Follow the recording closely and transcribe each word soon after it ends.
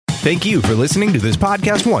Thank you for listening to this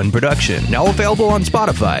Podcast One production. Now available on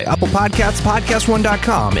Spotify, Apple Podcasts,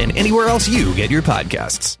 PodcastOne.com, and anywhere else you get your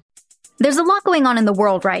podcasts. There's a lot going on in the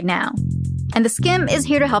world right now, and The Skim is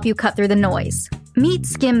here to help you cut through the noise. Meet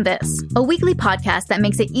Skim This, a weekly podcast that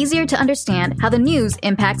makes it easier to understand how the news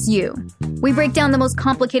impacts you. We break down the most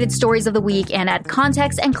complicated stories of the week and add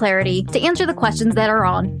context and clarity to answer the questions that are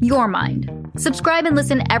on your mind. Subscribe and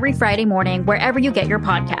listen every Friday morning wherever you get your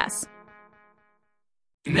podcasts.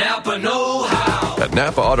 Napa know-how. At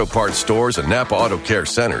Napa Auto Parts stores and Napa Auto Care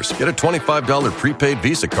centers, get a $25 prepaid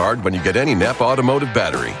Visa card when you get any Napa Automotive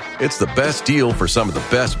battery. It's the best deal for some of the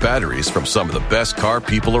best batteries from some of the best car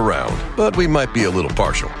people around. But we might be a little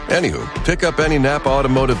partial. Anywho, pick up any Napa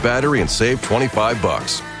Automotive battery and save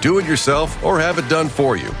 $25. Do it yourself or have it done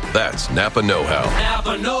for you. That's Napa know-how.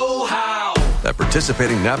 Napa know-how. At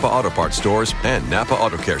participating Napa Auto Parts stores and Napa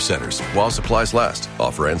Auto Care centers while supplies last.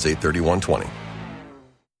 Offer ends 8/31/20.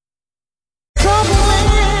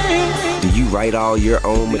 Do you write all your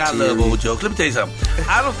own material? I love old jokes. Let me tell you something.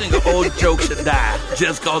 I don't think an old joke should die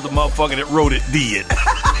just because the motherfucker that wrote it did.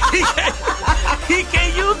 He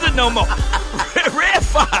can't use it no more. Red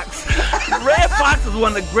Fox is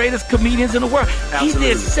one of the greatest comedians in the world. Absolutely.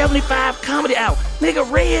 He did 75 comedy albums. Nigga,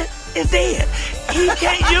 Red is dead. He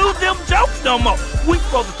can't use them jokes no more. We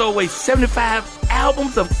supposed to throw away 75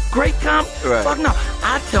 albums of great comedy? Right. Fuck no.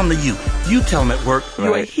 I tell them to you. You tell them at work.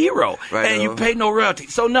 You're Right. a hero. Right And on. you pay no royalty.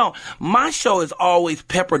 So no, my show is always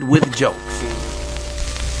peppered with jokes.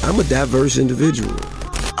 I'm a diverse individual.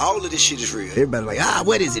 All of this shit is real. Everybody like,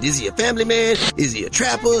 what is it? Is he a family man? Is he a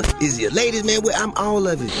trapper? Is he a ladies man? Well, I'm all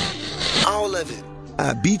of it. All of it.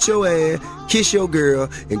 I beat your ass, kiss your girl,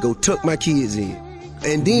 and go tuck my kids in.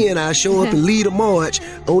 And then I show up and lead a march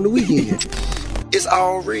on the weekend. It's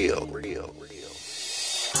all real.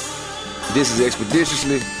 This is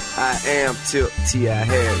Expeditiously. I am Tip T.I.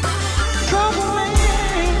 Harris.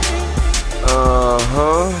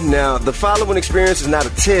 Now, the following experience is not a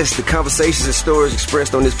test. The conversations and stories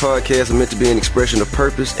expressed on this podcast are meant to be an expression of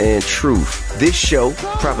purpose and truth. This show,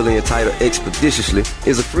 properly entitled Expeditiously,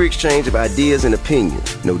 is a free exchange of ideas and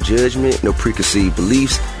opinions. No judgment, no preconceived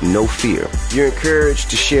beliefs, no fear. You're encouraged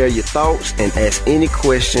to share your thoughts and ask any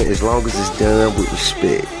question as long as it's done with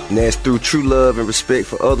respect. And that's through true love and respect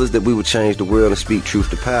for others that we will change the world and speak truth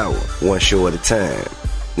to power, one show at a time.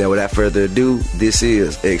 Now, without further ado, this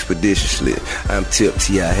is Expeditiously. I'm Tip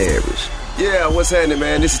T.I. Harris. Yeah, what's happening,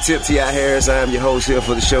 man? This is Tip T.I. Harris. I'm your host here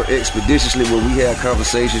for the show Expeditiously, where we have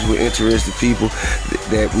conversations with interested people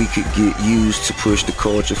that we could get used to push the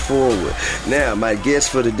culture forward. Now, my guest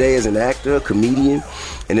for today is an actor, a comedian,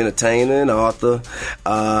 an entertainer, an author,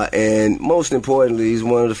 and most importantly, he's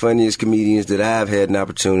one of the funniest comedians that I've had an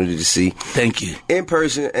opportunity to see. Thank you. In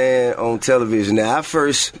person and on television. Now, I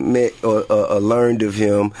first met or learned of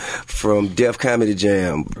him from Def Comedy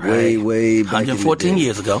Jam way back 114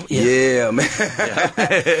 years ago. Yeah, man. Yeah.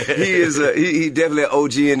 He definitely an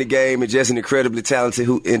OG in the game and just an incredibly talented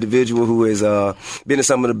individual who has been in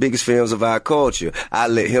some of the biggest films of our culture. I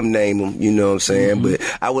let him name them, you know what I'm saying? Mm-hmm.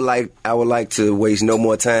 But I would like to waste no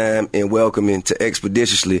more time in welcoming to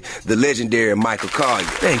Expeditiously the legendary Michael Colyar.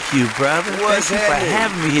 Thank you, brother. What's Thank you for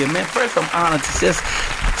having me here, man. First, I'm honored to just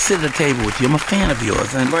sit at the table with you. I'm a fan of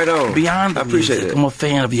yours. And right on. Beyond the I appreciate music, it. I'm a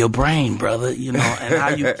fan of your brain, brother, you know, and how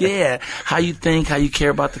you think, how you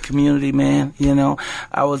care about the community, man. You know,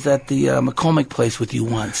 I was at the McCormick place with you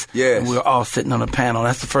once. Yes. And we were all sitting on a panel.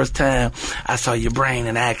 That's the first time I saw your brain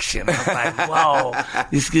in action. I was like, whoa,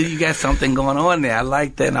 you got something going on there. I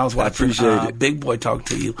like that. And I was watching Big Boy talk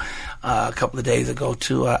to you a couple of days ago,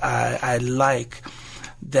 too. I like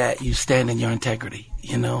that you stand in your integrity.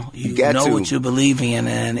 You know, you know what you believe in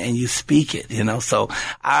and you speak it, you know. So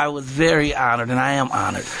I was very honored, and I am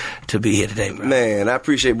honored to be here today, bro. Man, I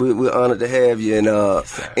appreciate we're honored to have you and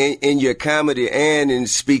in your comedy and in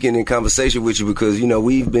speaking in conversation with you because, you know,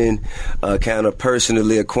 we've been kind of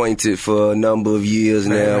personally acquainted for a number of years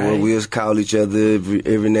now where we'll call each other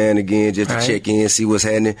every now and again just to check in, see what's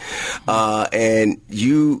happening. And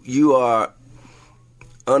you are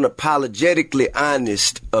unapologetically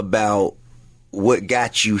honest about what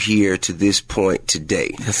got you here to this point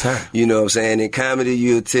today. Yes, sir. You know what I'm saying? In comedy,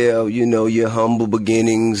 you'll tell, you know, your humble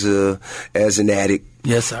beginnings as an addict.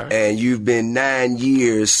 Yes, sir. And you've been 9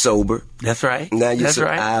 years sober. That's right. Now you That's said,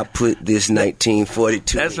 right. I put this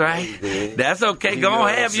 1942. That's right. That's okay. You Go know on,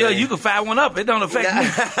 what have I'm you. saying? You can fire one up. It don't affect me.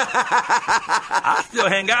 I still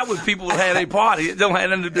hang out with people who had a party. It don't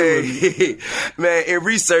have nothing to do with me. Man, in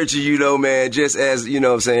researching you, though, man, just as, you know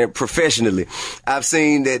what I'm saying, professionally, I've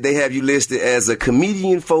seen that they have you listed as a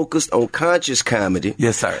comedian focused on conscious comedy.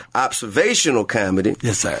 Yes, sir. Observational comedy.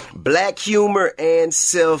 Yes, sir. Black humor and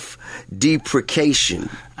self-deprecation.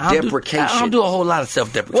 I don't do a whole lot of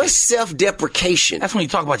self-deprecation. What's self-deprecation? That's when you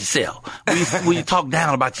talk about yourself. When you talk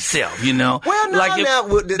down about yourself, you know. Well, no,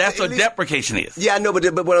 that's what deprecation is. Yeah, I know,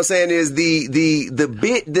 but what I'm saying is the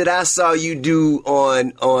bit that I saw you do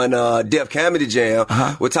on Def Comedy Jam,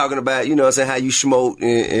 we're talking about, you know what I'm saying, how you smoked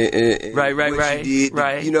and right, what you did,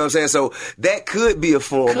 right. You know what I'm saying? So that could be a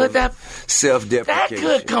form of self-deprecation.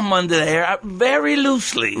 That could come under there very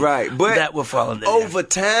loosely. Right, but that would fall under over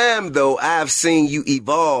time, though, I've seen you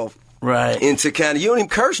evolve. Right. Into kind of, you don't even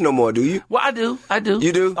curse no more, do you? Well, I do.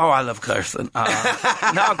 You do? Oh, I love cursing. No,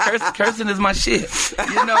 cursing is my shit.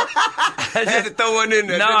 You know? I had to throw one in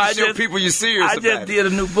there. No, I show people you're serious about it. I just did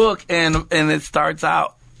a new book, and it starts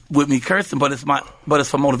out with me cursing, but it's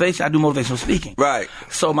for motivation. I do motivational speaking. Right.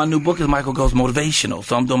 So my new book is Michael Goes Motivational.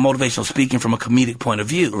 So I'm doing motivational speaking from a comedic point of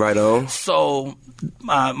view. Right on. So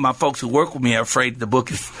my folks who work with me are afraid the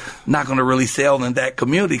book is not going to really sell in that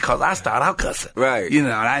community because I start out cussing. Right. You know,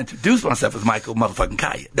 and I introduce myself as Michael motherfucking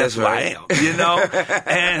Colyar. That's who right. I am. You know?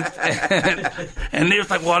 and they're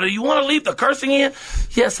like, well, do you want to leave the cursing in?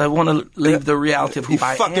 Yes, I want to leave the reality of who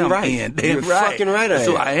I am right. in. You're fucking right. That's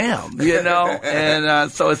who I am. You know?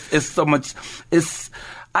 And so it's so much,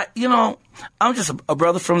 I'm just a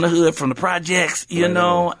brother from the hood, from the projects, you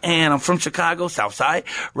know, and I'm from Chicago, South Side,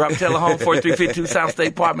 Robert Taylor Home, 4352 South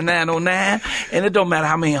State Apartment 909. And it don't matter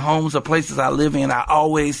how many homes or places I live in, I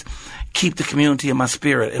always keep the community in my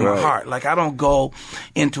spirit, in my heart. Like, I don't go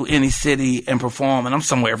into any city and perform, and I'm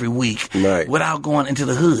somewhere every week without going into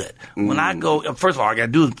the hood. When I go, first of all, all I got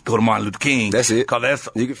to do is go to Martin Luther King. That's it. Because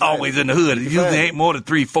that's always in the hood. It usually ain't more than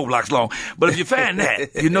 3-4 blocks long. But if you find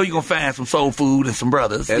that, you know you're going to find some soul food and some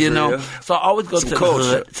brothers, that's you know. real. So I always go to the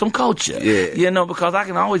hood. Some culture. Yeah. You know, because I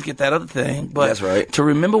can always get that other thing. But that's right. To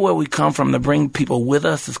remember where we come from, to bring people with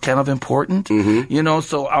us is kind of important. Mm-hmm. You know,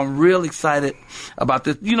 so I'm real excited about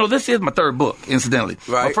this. You know, this is my third book, incidentally.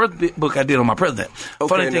 Right. My first book I did on my president. Okay,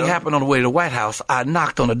 Funny thing happened on the way to the White House. I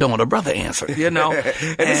knocked on the door and the brother answered, you know.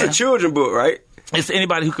 and it's a children's book, right? It's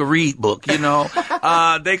anybody who can read book, you know.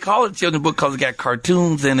 They call it a children's book because it got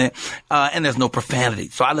cartoons in it, and there's no profanity.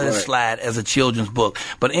 So I let it slide as a children's book.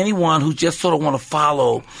 But anyone who just sort of want to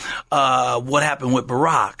follow what happened with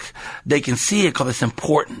Barack, they can see it because it's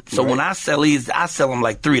important. So when I sell these, I sell them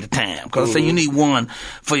like 3 at a time. Because I say you need one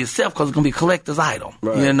for yourself because it's going to be a collector's item.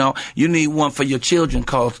 Right. You know, you need one for your children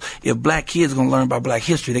because if black kids are going to learn about black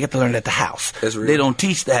history, they get to learn it at the house. That's real. They don't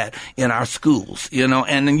teach that in our schools, you know.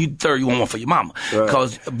 And then you want one for your mama.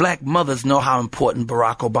 Because black mothers know how important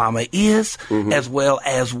Barack Obama is, as well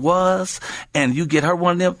as was. And you get her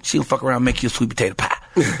one of them, she'll fuck around and make you a sweet potato pie.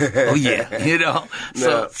 Oh, yeah. You know?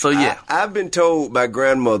 Now, so yeah. I've been told by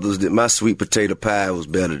grandmothers that my sweet potato pie was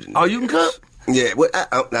better than Oh, you can cook? Yeah, well,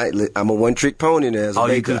 I'm a one-trick pony now as a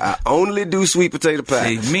baker. I only do sweet potato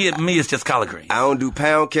pie. See, me it's just collard greens. I don't do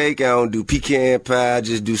pound cake. I don't do pecan pie. I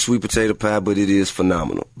just do sweet potato pie, but it is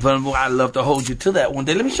phenomenal. But I'd love to hold you to that one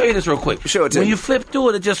day. Let me show you this real quick. Show it to When me. you flip through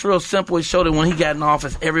it, it's just real simple. It showed that when he got in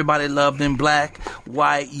office, everybody loved him, black,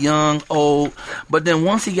 white, young, old. But then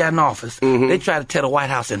once he got in office, they tried to tear the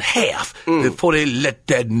White House in half before they let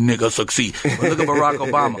that nigga succeed. But look at Barack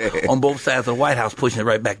Obama on both sides of the White House pushing it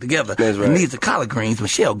right back together. That's right. And these are collard greens.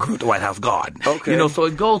 Michelle grew at the White House garden. Okay. You know, so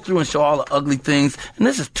it goes through and show all the ugly things. And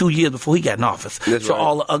this is 2 years before he got in office. That's show right.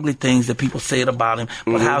 all the ugly things that people said about him,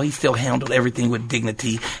 but how he still handled everything with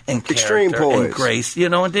dignity and Extreme character poise. and grace. You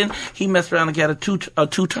know, and then he messed around and got a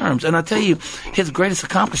two terms. And I tell you, his greatest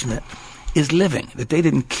accomplishment is living, that they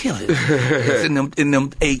didn't kill it in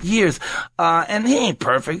them 8 years. And he ain't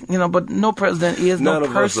perfect, you know, but no president is, None no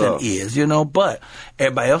of us person are. is, you know, but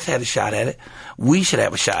everybody else had a shot at it. We should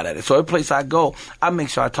have a shot at it. So every place I go, I make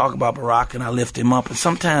sure I talk about Barack and I lift him up. And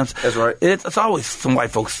sometimes That's right. it's always some white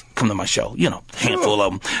folks come to my show, you know, a handful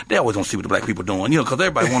of them. They always want to see what the black people are doing, you know, because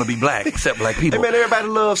everybody want to be black except black people. Hey, man, everybody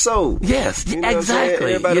loves soul. Yes, You know what I'm saying?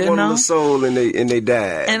 exactly. Everybody you wants know? the soul and they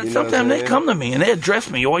die. And you know sometimes what I'm they come to me and they address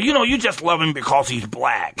me, or, you know, you just love him because he's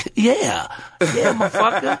black. Yeah,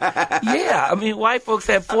 motherfucker. Yeah, I mean, white folks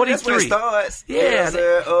have 43. That's where it starts. Yeah. You know what I'm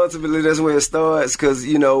saying? Ultimately, that's where it starts. Because,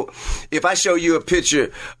 you know, if I show you a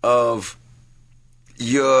picture of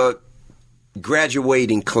your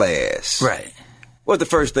graduating class, Right. what's the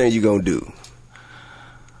first thing you're going to do?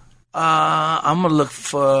 I'm gonna look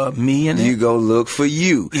for me in it. You gonna look for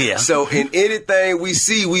you. Yeah. So in anything we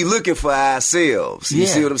see, we looking for ourselves. You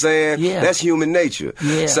see what I'm saying? Yeah. That's human nature.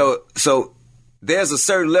 Yeah. So there's a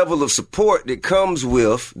certain level of support that comes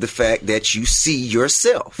with the fact that you see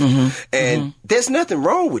yourself. And there's nothing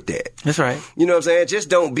wrong with that. That's right. You know what I'm saying? Just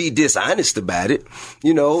don't be dishonest about it.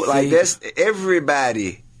 You know, like that's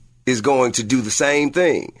everybody is going to do the same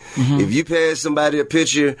thing. If you pass somebody a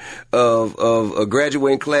picture of a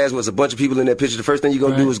graduating class with a bunch of people in that picture, the first thing you're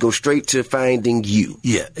going to do is go straight to finding you.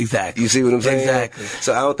 Yeah, exactly. You see what I'm saying? Exactly.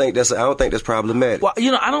 So I don't think that's problematic. Well,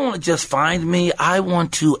 I don't want to just find me. I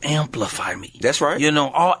want to amplify me. That's right.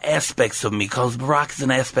 All aspects of me, because Barack is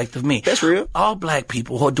an aspect of me. That's real. All black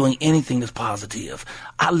people who are doing anything that's positive,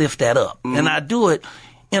 I lift that up. And I do it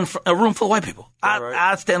in a room full of white people.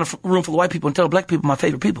 I stand in a room full of white people and tell black people my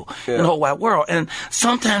favorite people in the whole wide world. And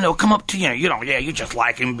sometimes they'll come up to you, you just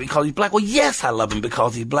like him because he's black. Well, yes, I love him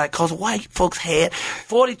because he's black, because white folks had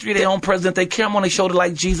 43 their own president. They carry him on their shoulder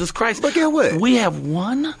like Jesus Christ. But get what? We have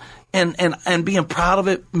one. And being proud of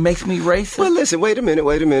it makes me racist. Well, listen, wait a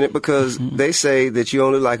minute, because they say that you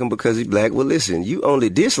only like him because he's black. Well, listen, you only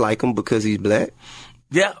dislike him because he's black.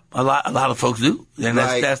 Yeah, a lot of folks do, and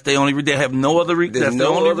that's the only. They have no other reason. That's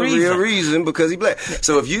no the only other reason. real reason because he's black.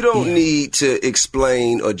 So if you don't need to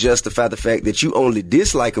explain or justify the fact that you only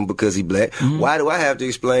dislike him because he's black, why do I have to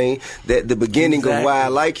explain that the beginning of why I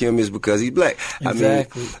like him is because he's black?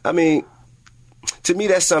 Exactly. I mean, to me,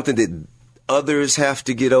 that's something that others have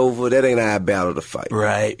to get over. That ain't our battle to fight.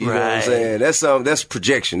 Right, You know what I'm saying? That's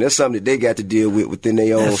projection. That's something that they got to deal with within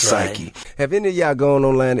their own psyche. Right. Have any of y'all gone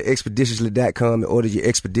online to expeditiously.com and ordered your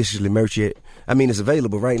Expeditiously merch yet? I mean, it's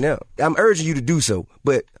available right now. I'm urging you to do so.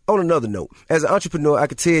 But on another note, as an entrepreneur, I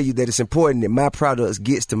can tell you that it's important that my products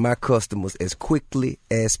gets to my customers as quickly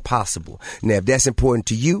as possible. Now, if that's important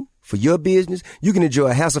to you, for your business, you can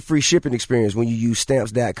enjoy a hassle-free shipping experience when you use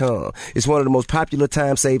Stamps.com. It's one of the most popular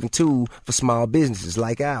time-saving tools for small businesses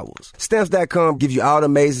like ours. Stamps.com gives you all the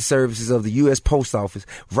amazing services of the U.S. Post Office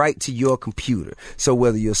right to your computer. So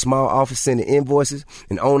whether you're a small office sending invoices,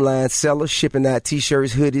 an online seller shipping out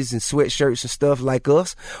T-shirts, hoodies, and sweatshirts and stuff like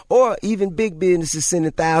us, or even big businesses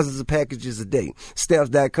sending thousands of packages a day,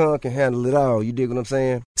 Stamps.com can handle it all. You dig what I'm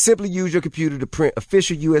saying? Simply use your computer to print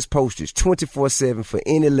official U.S. postage 24/7 for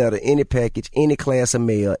any letter, any package, any class of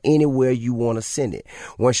mail, anywhere you want to send it.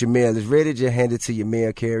 Once your mail is ready, just hand it to your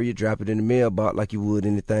mail carrier, drop it in the mailbox like you would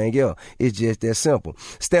anything else. It's just that simple.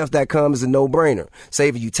 Stamps.com is a no-brainer,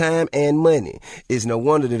 saving you time and money. It's no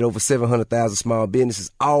wonder that over 700,000 small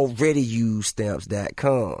businesses already use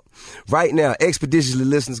Stamps.com. Right now, Expeditiously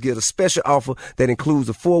listeners get a special offer that includes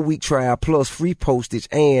a 4-week trial plus free postage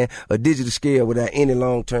and a digital scale without any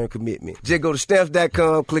long-term commitment. Just go to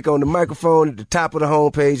Stamps.com, click on the microphone at the top of the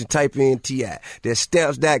homepage and type in T.I. That's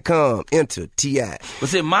Stamps.com. Enter T.I. But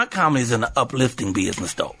see, my comedy is an uplifting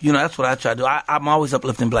business, though. That's what I try to do. I'm always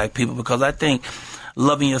uplifting black people because I think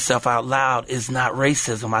loving yourself out loud is not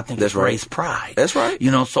racism. I think it's race pride. That's right.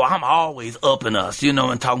 So I'm always upping us,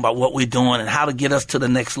 and talking about what we're doing and how to get us to the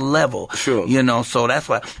next level. Sure. So that's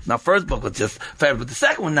why my first book was just fabulous. But the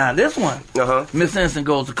second one now, this one, Miss Innocent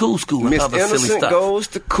Goes to Cool School and other silly stuff. Miss Innocent Goes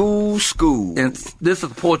to Cool School. And this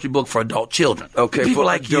is a poetry book for adult children. Okay. People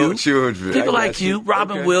like you. Children. People like you,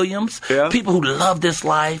 Robin Williams. Yeah. People who love this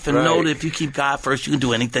life and know that if you keep God first, you can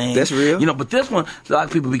do anything. That's real. But this one, a lot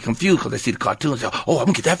of people be confused because they see the cartoon and say, oh, I'm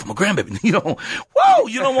going to get that for my grandbaby. Whoa,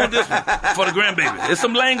 you don't want this one for the grandbaby. There's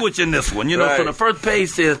some language in this one, So the first page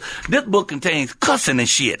says, this book contains cussing and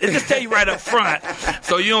shit. It just tell you right up front,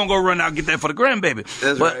 so you don't go run out and get that for the grandbaby.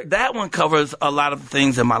 But that one covers a lot of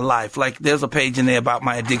things in my life. Like there's a page in there about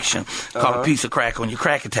my addiction called A Piece of Crack on Your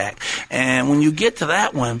Crack Attack. And when you get to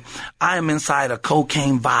that one, I am inside a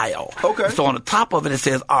cocaine vial. Okay. So on the top of it, it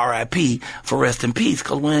says R.I.P. for rest in peace.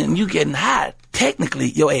 Because when you getting high, technically,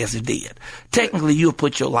 your ass is dead. Technically, you have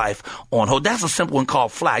put your life on hold. That's a simple one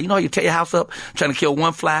called fly. You know how you tear your house up trying to kill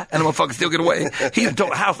one fly and the motherfucker still get away? He tore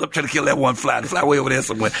the house up trying to kill that one fly. The fly way over there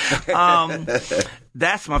somewhere.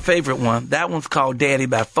 That's my favorite one. That one's called Daddy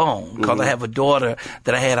by Phone because I have a daughter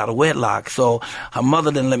that I had out of wedlock. So her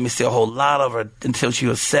mother didn't let me see a whole lot of her until she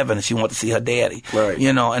was 7 and she wanted to see her daddy. Right.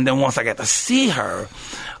 And then once I got to see her,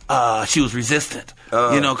 she was resistant,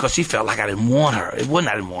 because she felt like I didn't want her. It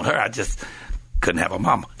wasn't I didn't want her. I just couldn't have a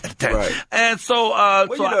mama at the time. Right. And so,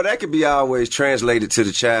 that could be always translated to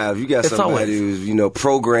the child. You got somebody who's,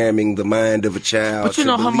 programming the mind of a child. But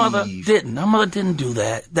her mother didn't. Her mother didn't do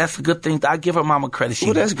that. That's a good thing. I give her mama credit.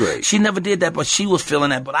 That's great. She never did that, but she was feeling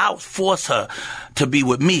that. But I would force her to be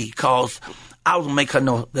with me because I was going to make her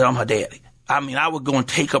know that I'm her daddy. I mean, I would go and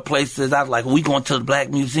take her places. I was like, we going to the Black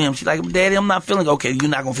Museum. She's like, Daddy, I'm not feeling okay. You're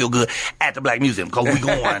not going to feel good at the Black Museum because we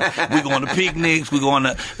going to picnics. We going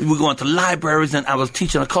to libraries. And I was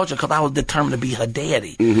teaching her culture because I was determined to be her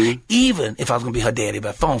daddy, even if I was going to be her daddy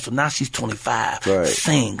by phone. So now she's 25,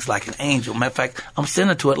 sings like an angel. Matter of fact, I'm sending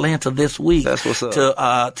her to Atlanta this week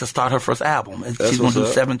to start her first album. And she's going to do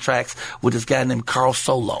 7 tracks with this guy named Carl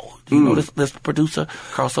Solo. Do you know this producer,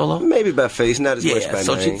 Carl Solo? Maybe by face, not as much by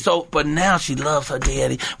name. But now she loves her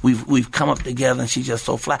daddy. We've come up together, and she's just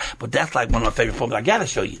so fly. But that's like one of my favorite poems. I gotta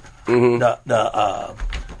show you the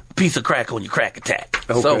piece of crack on your crack attack.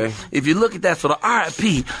 Okay. So if you look at that, so the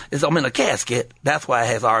RIP is I'm in a casket. That's why it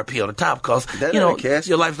has RIP on the top because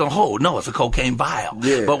your life don't hold. No, it's a cocaine vial.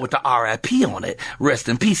 Yeah. But with the RIP on it, rest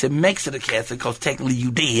in peace, it makes it a casket because technically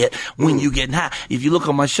you dead when you getting high. If you look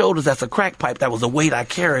on my shoulders, that's a crack pipe. That was the weight I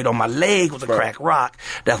carried. On my leg was a crack rock.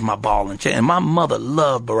 That's my ball and chain. And my mother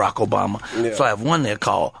loved Barack Obama. Yeah. So I have one there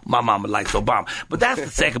called My Mama Likes Obama. But that's the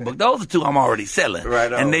second book. Those are 2 I'm already selling.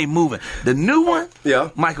 Right on. And they moving. The new one,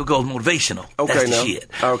 Michael Goes Motivational. Okay, that's the shit.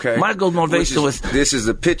 Okay. Michael Goes Motivational This is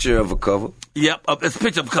a picture of a cover. Yep, it's a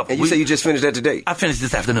picture of a cover. And you say you just finished that today? I finished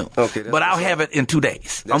this afternoon. Okay. But I'll have it in 2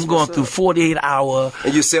 days. That's I'm going through 48-hour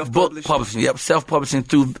and you self-publishing? Book publishing. Yep, self-publishing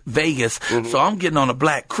through Vegas. So I'm getting on a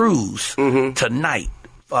black cruise tonight.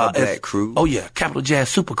 A black cruise? Oh, yeah. Capital Jazz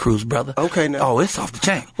Super Cruise, brother. Okay, now. Oh, it's off the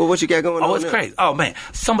chain. Well, what you got going on? Oh, it's crazy. Oh, man.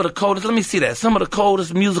 Some of the coldest, let me see that. Some of the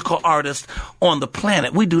coldest musical artists on the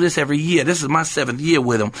planet. We do this every year. This is my 7th year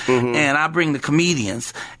with them. And I bring the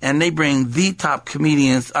comedians, and they bring the top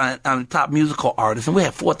comedians and top musical artists. And we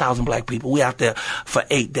have 4,000 black people. We out there for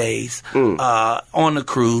 8 days on the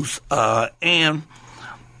cruise. And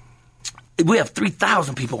we have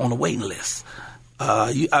 3,000 people on the waiting list.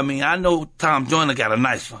 I know Tom Joyner got a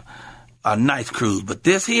nice cruise, but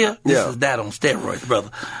this here, this is that on steroids,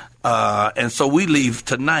 brother. And so we leave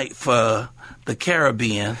tonight for the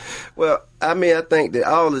Caribbean. Well, I mean, I think that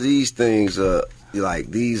all of these things are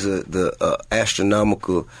these are the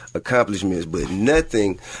astronomical accomplishments, but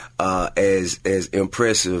nothing as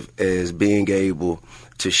impressive as being able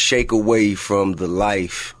to shake away from the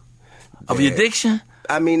life of your addiction.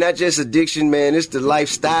 I mean, not just addiction, man. It's the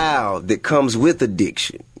lifestyle that comes with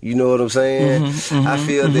addiction. You know what I'm saying? I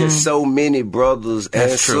feel that so many brothers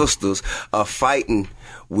and sisters are fighting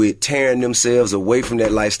with tearing themselves away from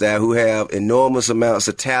that lifestyle, who have enormous amounts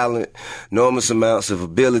of talent, enormous amounts of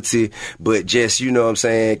ability, but just, you know what I'm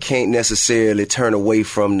saying, can't necessarily turn away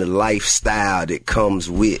from the lifestyle that comes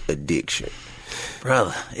with addiction.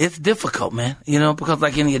 Brother, it's difficult, man. Because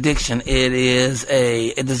like any addiction, it is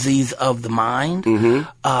a disease of the mind,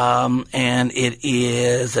 and it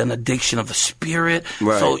is an addiction of the spirit.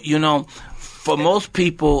 Right. So, for most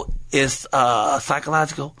people, it's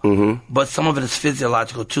psychological, but some of it is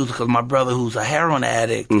physiological too. Because my brother, who's a heroin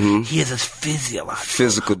addict, he is his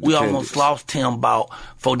physical. We almost lost him about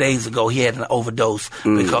 4 days ago. He had an overdose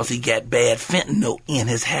because he got bad fentanyl in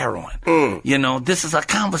his heroin. This is a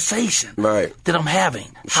conversation that I'm having.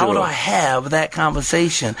 Sure. How do I have that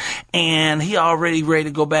conversation? And he already ready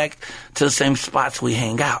to go back to the same spots we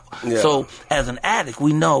hang out. Yeah. So as an addict,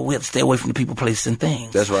 we know we have to stay away from the people, places, and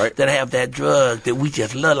things. That's right. That have that drug that we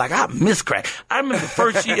just love. Like I miss crack. I remember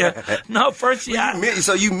first year.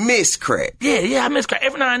 So you miss crack? Yeah, I miss crack.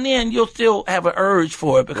 Every now and then you'll still have an urge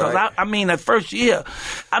for it because that first year,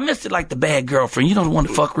 I missed it like the bad girlfriend. You don't want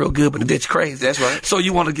to fuck real good, but the bitch crazy. That's right. So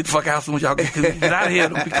you want to get the fuck out as soon as y'all get out of here.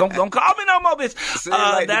 Don't call me no more, bitch.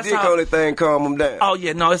 That's the dick only thing calm them down. Oh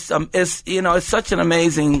yeah, no, it's such an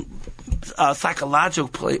amazing psychological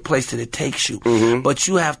place that it takes you, but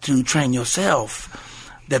you have to train yourself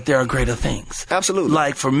that there are greater things. Absolutely.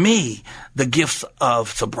 Like for me, the gifts of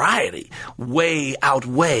sobriety way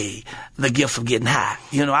outweigh the gifts of getting high.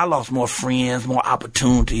 I lost more friends, more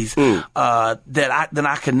opportunities than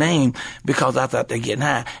I could name because I thought they're getting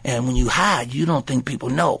high. And when you high, you don't think people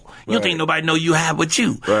know. You don't think nobody know you high but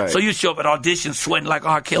you. Right. So you show up at auditions sweating like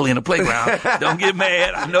R. Kelly in the playground. Don't get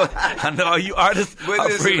mad. I know all you artists are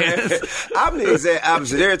friends. Man, I'm the exact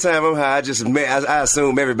opposite. Every time I'm high, I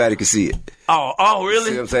assume everybody can see it. Oh,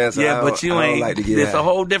 really? See what I'm saying? So yeah, but you ain't. Like it's a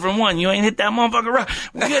whole different one. You ain't hit that motherfucking rock.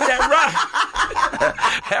 When you hit that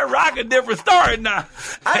rock, that rock a different story now.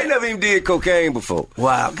 I ain't never even did cocaine before.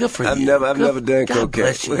 Wow, good for you. I've never done cocaine.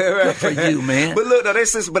 Bless you. Good for you, man. But look, I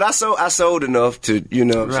sold enough to,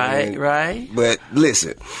 what I'm saying? Right. But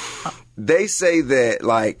listen. They say that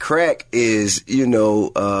like crack is, a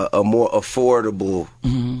more affordable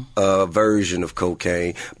version of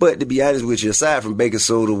cocaine. But to be honest with you, aside from baking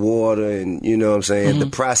soda, water, and the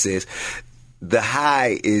process, the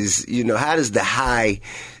high is, how does the high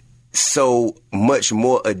so much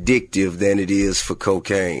more addictive than it is for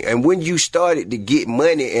cocaine? And when you started to get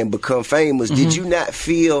money and become famous, did you not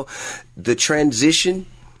feel the transition?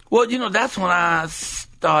 Well, that's when I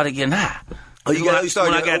started getting high. Oh, you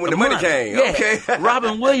started when the money came. Yeah. Okay.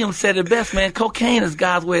 Robin Williams said it best, man. Cocaine is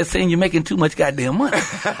God's way of saying you're making too much goddamn money.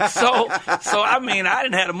 So I mean, I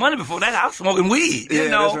didn't have the money before that. I was smoking weed, you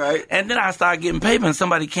know. That's right. And then I started getting paper, and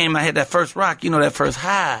somebody came. I had that first rock, that first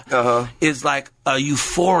high. Is like a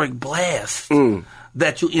euphoric blast.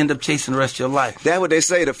 That you end up chasing the rest of your life. That's what they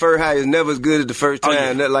say. The first high is never as good as the first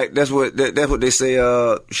time. That's what they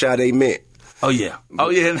say. Sade meant. Oh yeah.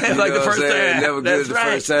 That's like the first time. Never good as the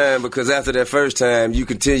first time, because after that first time, you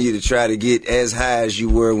continue to try to get as high as you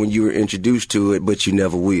were when you were introduced to it, but you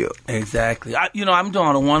never will. Exactly. I'm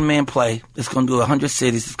doing a one-man play. It's going to do 100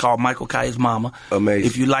 cities. It's called Michael Kaya's Mama. Amazing.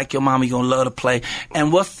 If you like your mama, you're going to love the play.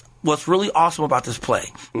 And what's really awesome about this play,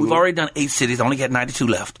 we've already done 8 cities. I only got 92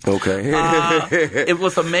 left. Okay. It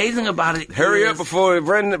was amazing about it. Hurry up before it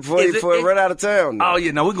run out of town. Oh,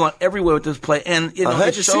 we're going everywhere with this play. And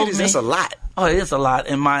 100 cities, that's a lot. Oh, it is a lot.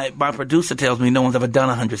 And my producer tells me no one's ever done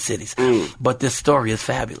 100 cities. But this story is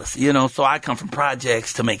fabulous. So I come from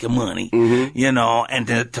projects to making money, and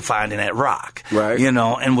to finding that rock. Right.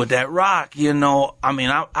 And with that rock,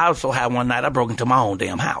 I also had one night I broke into my own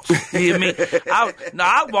damn house. You hear me?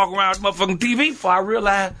 I walk around with motherfucking TV before I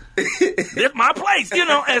realize it's my place,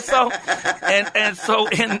 And so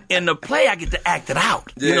in the play I get to act it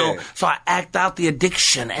out, So I act out the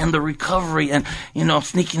addiction and the recovery and,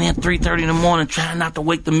 sneaking in 3:30 in the morning, trying not to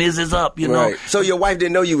wake the missus up, Right. So your wife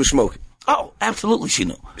didn't know you were smoking? Oh, absolutely she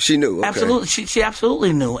knew. She knew, okay. Absolutely. She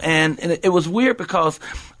absolutely knew. And it was weird because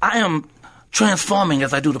I am transforming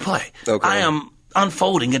as I do the play. Okay. I am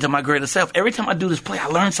unfolding into my greater self. Every time I do this play, I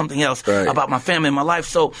learn something else about my family and my life.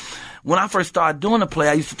 So when I first started doing the play,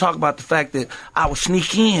 I used to talk about the fact that I would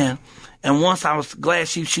sneak in, and once I was glad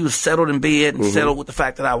she was settled in bed and settled with the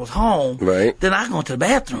fact that I was home, then I go into the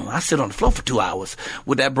bathroom. I sit on the floor for 2 hours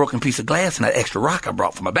with that broken piece of glass and that extra rock I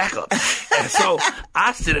brought for my backup. And so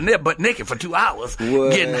I sit in there butt naked for 2 hours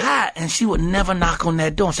getting high, and she would never knock on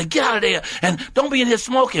that door and say, "Get out of there and don't be in here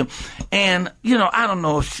smoking." And, I don't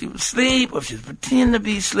know if she was asleep or if she was pretending to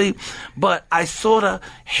be asleep, but I sort of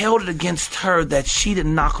held it against her that she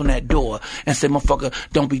didn't knock on that door and say, "Motherfucker,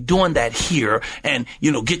 don't be doing that here, and,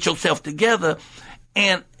 get yourself together."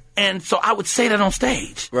 And so I would say that on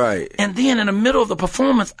stage. Right. And then in the middle of the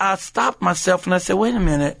performance, I stopped myself and I said, wait a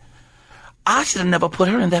minute. I should have never put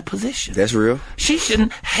her in that position. That's real. She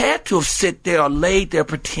shouldn't have to have sit there or laid there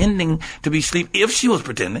pretending to be asleep, if she was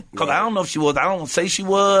pretending. Because I don't know if she was. I don't want to say she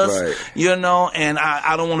was. Right. And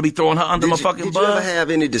I don't want to be throwing her under my fucking bus. Did you ever have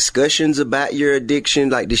any discussions about your addiction?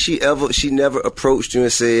 Like, she never approached you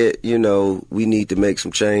and said, we need to make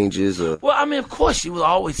some changes? Or? Well, I mean, of course, she would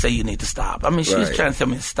always say you need to stop. I mean, she was trying to tell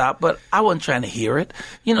me to stop, but I wasn't trying to hear it.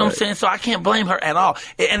 You know what I'm saying? So I can't blame her at all.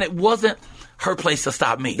 And it wasn't her place to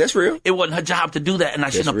stop me. That's real. It wasn't her job to do that, and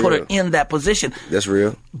I shouldn't have put her in that position. That's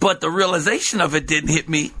real. But the realization of it didn't hit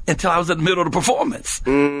me until I was in the middle of the performance.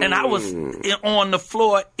 And I was on the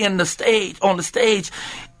floor on the stage,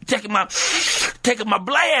 taking my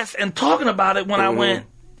blast and talking about it when I went,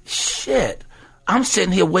 shit. I'm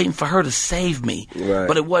sitting here waiting for her to save me. Right.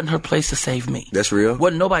 But it wasn't her place to save me. That's real.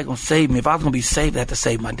 Wasn't nobody going to save me. If I was going to be saved, I had to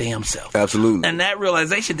save my damn self. Absolutely. And that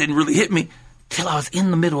realization didn't really hit me till I was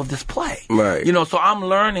in the middle of this play. Right. So I'm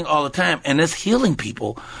learning all the time, and it's healing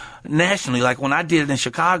people nationally. Like when I did it in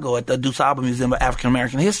Chicago at the DuSable Museum of African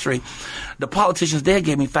American History, the politicians there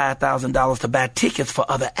gave me $5,000 to buy tickets for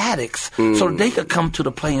other addicts so that they could come to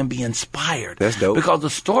the play and be inspired. That's dope. Because the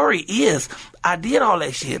story is, I did all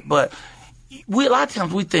that shit, but a lot of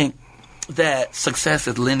times we think that success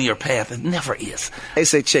is linear path. It never is. Hey,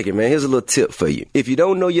 say, check it, man. Here's a little tip for you. If you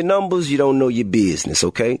don't know your numbers, you don't know your business,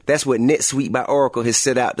 okay? That's what NetSuite by Oracle has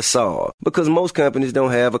set out to solve. Because most companies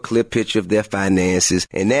don't have a clear picture of their finances,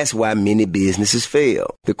 and that's why many businesses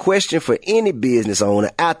fail. The question for any business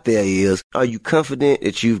owner out there is, are you confident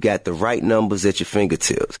that you've got the right numbers at your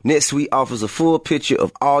fingertips? NetSuite offers a full picture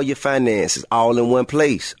of all your finances, all in one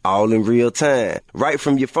place, all in real time, right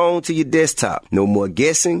from your phone to your desktop. No more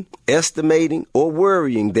guessing, estimating, or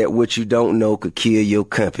worrying that what you don't know could kill your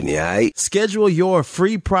company, all right? Schedule your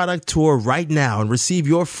free product tour right now and receive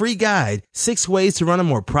your free guide, 6 ways to run a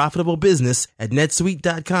more profitable business at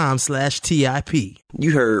netsuite.com/TIP.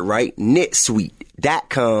 You heard right,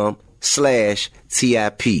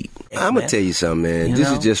 netsuite.com/TIP. I'm going to tell you something, man. This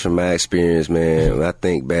is just from my experience, man. When I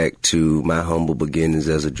think back to my humble beginnings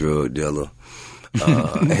as a drug dealer.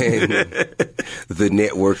 And the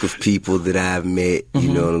network of people that I've met,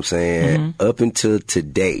 you know what I'm saying? Up until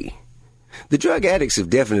today, The drug addicts have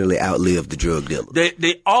definitely outlived the drug dealer.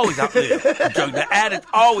 They always outlive the drug. The addict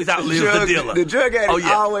always outlives the dealer. The drug addict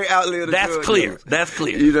always outlive the drug dealer. That's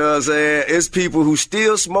clear. You know what I'm saying? It's people who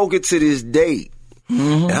still smoke it to this day.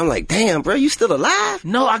 Mm-hmm. And I'm like, damn, bro, you still alive?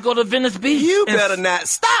 No, I go to Venice Beach. You better not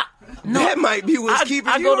stop. No, that might be what's keeping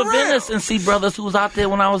you around. I go to Venice and see brothers who was out there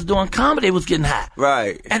when I was doing comedy was getting high.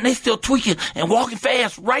 Right. And they still tweaking and walking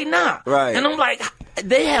fast right now. Right. And I'm like,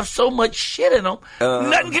 they have so much shit in them,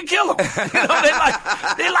 nothing can kill them. You know,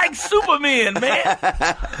 they like Superman, man.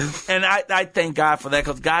 And I thank God for that,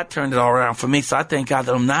 because God turned it all around for me. So I thank God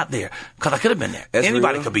that I'm not there, because I could have been there. That's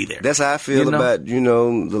Anybody real. Could be there. That's how I feel about,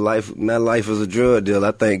 my life as a drug dealer.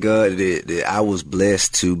 I thank God that I was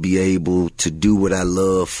blessed to be able to do what I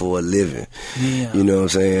love for a living. Yeah. You know what I'm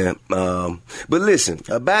saying? But listen,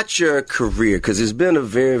 about your career, because it's been a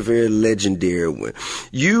very, very legendary one.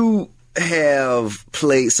 You have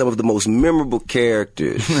played some of the most memorable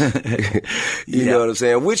characters. You know what I'm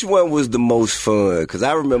saying? Which one was the most fun? Because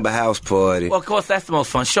I remember House Party. Well, of course, that's the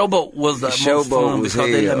most fun. Showboat was the most fun because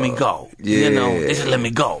they let me go. Yeah. They just let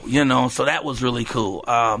me go, so that was really cool.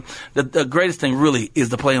 The greatest thing really is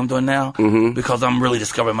the play I'm doing now, because I'm really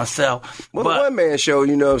discovering myself. Well, the one-man show,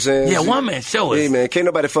 you know what I'm saying? Yeah, one-man show is... Hey, man, can't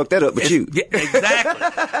nobody fuck that up but you. Yeah, exactly.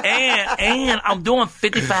 and I'm doing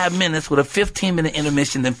 55 minutes with a 15-minute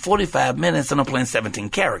intermission, then 45 minutes, and I'm playing 17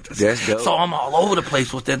 characters. That's dope. So I'm all over the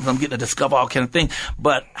place with that, and I'm getting to discover all kind of things.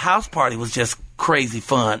 But House Party was just crazy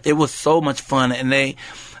fun. It was so much fun, and they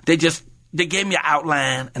gave me an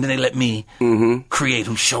outline, and then they let me create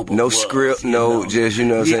who Showboat was. No script, just, you know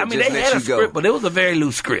what I'm saying? I mean, they had a script, but it was a very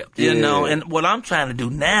loose script, you know? And what I'm trying to do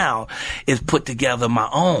now is put together my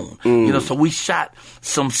own, so we shot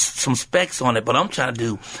some specs on it, but I'm trying to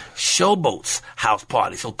do Showboat's House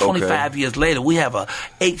Party. So 25 years later, we have a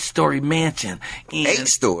 8-story mansion. 8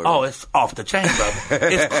 stories? Oh, it's off the chain, brother.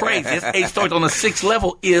 It's crazy. It's 8 stories. On the 6th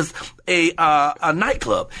level is a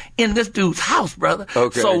nightclub in this dude's house, brother.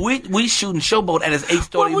 Okay. So we shooting Showboat at his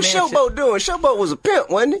 8-story mansion. What was Showboat doing? Showboat was a pimp,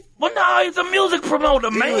 wasn't he? Well, no, he's a music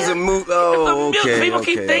promoter, man. He was a People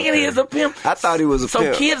keep thinking he is a pimp. I thought he was a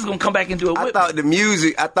pimp. So kids gonna come back and do it with me.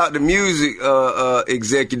 I thought the music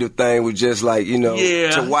executive thing was just like,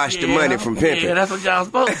 to wash the money from pimping. Yeah, that's what y'all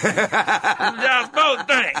supposed to think. Y'all supposed to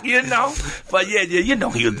think, But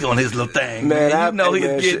he was doing his little thing. Man, he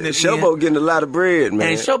was getting it. Showboat getting a lot of bread, man.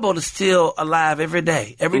 And Showboat is still alive every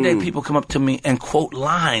day. Every day people come up to me and quote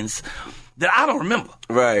lines that I don't remember.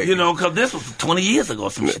 Right. Because this was 20 years ago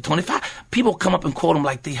or some shit, 25. People come up and quote them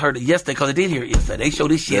like they heard it yesterday, because they did hear it yesterday. They show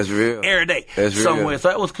this shit every day somewhere. So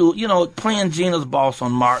that was cool. Playing Gina's boss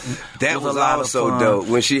on Martin. That was also dope.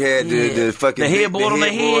 When she had the fucking headboard on her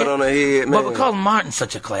head. Man. But because Martin's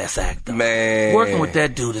such a class actor, man, working with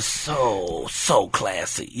that dude is so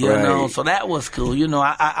classy, you know? So that was cool.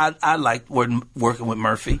 I liked working with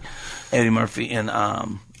Murphy, Eddie Murphy, and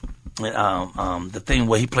the thing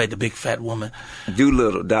where he played the big fat woman.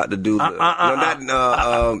 Doolittle, Dr.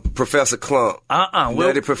 Doolittle. Professor Clump.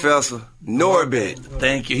 The Professor. Norbit.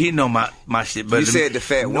 Thank you. He know my shit. But you said the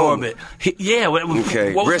fat Norbit. Woman.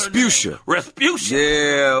 Okay. Respucia. Yeah.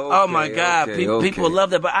 Okay, oh, my God. People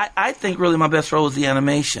love that. But I think really my best role was the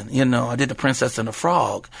animation. I did The Princess and the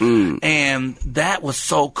Frog. And that was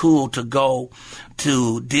so cool to go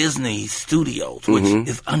to Disney Studios, which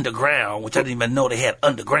is underground, which I didn't even know they had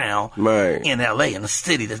underground in L.A., in a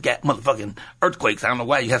city that's got motherfucking earthquakes. I don't know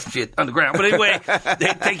why you have some shit underground. But anyway,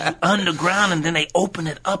 they take you underground, and then they open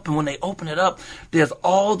it up. And when they open it up, there's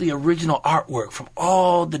all the original artwork from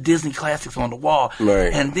all the Disney classics on the wall.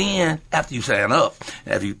 Right. And then, after you sign the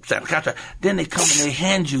contract, then they come and they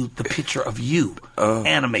hand you the picture of you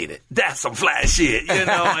animated. That's some fly shit, and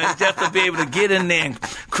just to be able to get in there and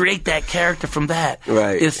create that character from that.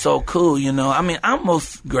 It's so cool, I mean, I'm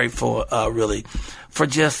most grateful, really, for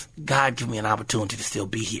just God giving me an opportunity to still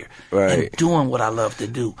be here. And doing what I love to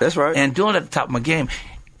do. That's right. And doing it at the top of my game.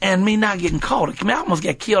 And me not getting caught. I mean, I almost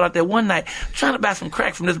got killed out there one night trying to buy some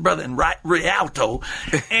crack from this brother in Rialto.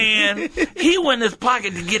 And he went in his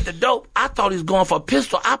pocket to get the dope. I thought he was going for a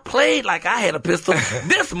pistol. I played like I had a pistol.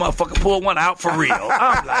 This motherfucker pulled one out for real.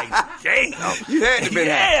 I'm like, damn. You had to be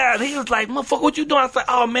Yeah. And he was like, motherfucker, what you doing? I was like,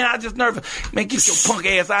 oh, man, I just nervous. Man, get your punk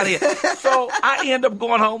ass out of here. So I ended up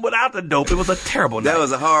going home without the dope. It was a terrible night. That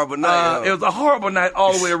was a horrible night. It was a horrible night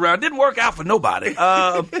all the way around. Didn't work out for nobody.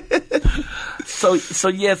 So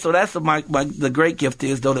yeah, so that's the great gift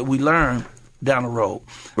is, though, that we learn down the road.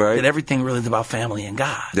 Right. That everything really is about family and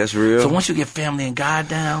God. That's real. So once you get family and God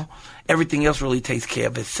down, everything else really takes care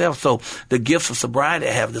of itself. So the gifts of sobriety,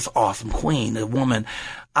 I have this awesome queen, a woman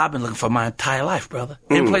I've been looking for my entire life, brother.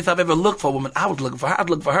 Any place I've ever looked for a woman, I was looking for her. I was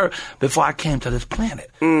looking for her before I came to this planet.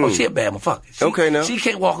 Oh, she a bad motherfucker. Okay, now. She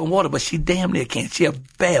can't walk on water, but she damn near can. She a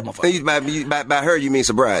bad motherfucker. By her, you mean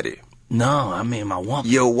sobriety? No, I mean my woman.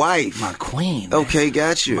 Your wife. My queen. Man. Okay,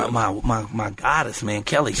 got you. My goddess, man.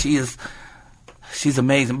 Kelly, she's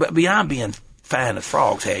amazing. But beyond being fine as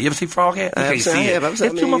frogs hair. You ever see frog hair? You can't see it. It's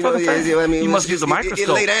too motherfucking fine. You must use a microscope. It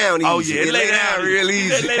lay down easy. Oh, yeah. It lay down real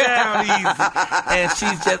easy. It lay down easy.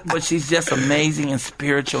 And she's just amazing and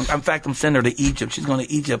spiritual. In fact, I'm sending her to Egypt. She's going to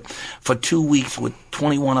Egypt for 2 weeks with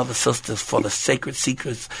 21 other sisters for the Sacred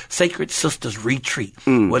Sisters Retreat,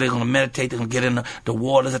 where they're going to meditate. They're going to get in the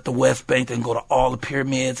waters at the West Bank. They're going to go to all the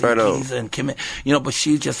pyramids and Giza and Kemet. But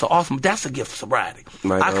she's just so awesome. That's a gift of sobriety.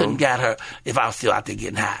 I couldn't get her if I was still out there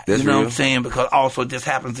getting high. You know what I'm saying? Because also it just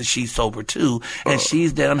happens that she's sober too, and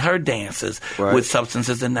she's done her dances with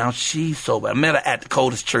substances, and now she's sober. I met her at the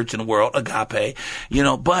coldest church in the world, Agape.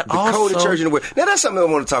 But the coldest church in the world. Now that's something I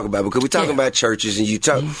want to talk about, because we're talking about churches, and you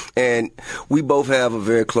talk, and we both have a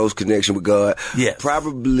very close connection with God. Yes.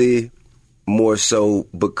 Probably more so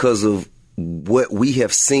because of what we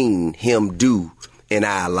have seen Him do in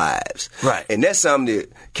our lives. Right. And that's something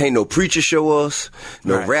that can't no preacher show us,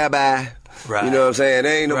 no rabbi. Right. You know what I'm saying?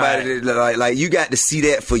 There ain't nobody that, like you got to see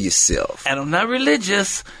that for yourself. And I'm not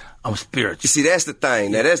religious. I'm spiritual. You see, that's the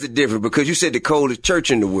thing. Now, that's the difference, because you said the coldest church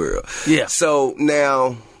in the world. Yeah. So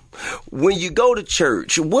now, when you go to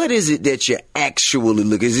church, what is it that you actually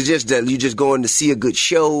look? Is it just that you just going to see a good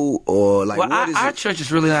show, or like what is it? Our church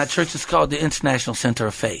is really not a church. It's called the International Center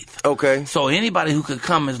of Faith. Okay. So anybody who could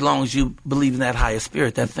come, as long as you believe in that higher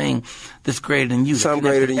spirit, that thing that's greater than you. Something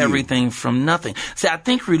greater than you. Everything from nothing. See, I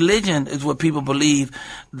think religion is what people believe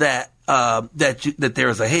that there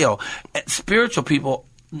is a hell. Spiritual people,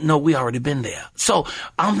 no, we already been there. So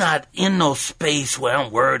I'm not in no space where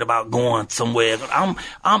I'm worried about going somewhere. I'm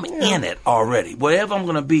in it already. Wherever I'm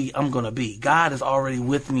gonna be, I'm gonna be. God is already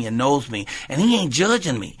with me and knows me, and He ain't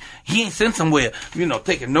judging me. He ain't sent somewhere,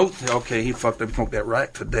 taking notes. Okay, he fucked up, smoked that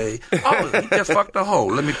rack today. Oh, he just fucked a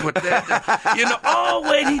hole. Let me put that down. Oh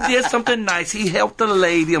wait, he did something nice. He helped a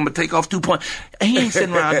lady. I'm gonna take off 2 points. He ain't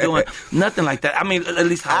sitting around doing nothing like that. I mean, at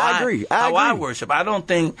least how I agree. I worship. I don't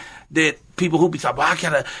think that people who be talking, I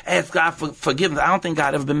gotta ask God for forgiveness. I don't think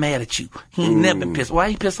God ever been mad at you. He ain't never been pissed. Why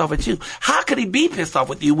he pissed off at you? How could He be pissed off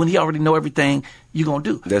with you when He already know everything you gonna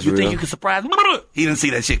do? That's you real. Think you can surprise him? He didn't see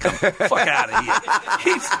that shit coming. Fuck out of here.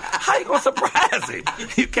 How you gonna surprise him?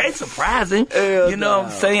 You can't surprise him. You know what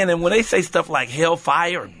I'm saying? And when they say stuff like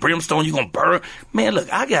hellfire and brimstone, you gonna burn. Man,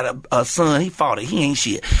 look, I got a son. He fought it. He ain't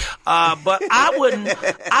shit. But I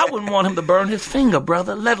wouldn't want him to burn his finger,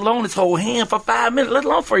 brother. Let alone his whole hand for 5 minutes. Let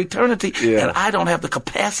alone for eternity. Yeah. And I don't have the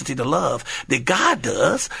capacity to love that God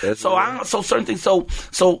does. That's so certain things.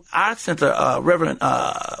 So our center, Reverend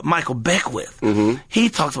Michael Beckwith, he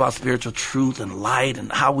talks about spiritual truth and light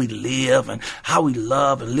and how we live and how we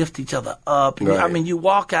love and lift each other up. Right. I mean, you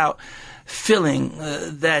walk out feeling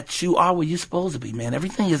that you are where you're supposed to be, man.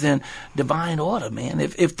 Everything is in divine order, man.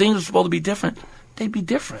 If things are supposed to be different, they'd be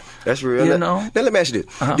different. That's real. Now let me ask you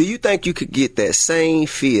this. Do you think you could get that same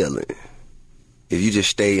feeling if you just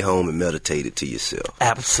stayed home and meditated to yourself?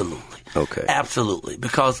 Absolutely. Okay. Absolutely.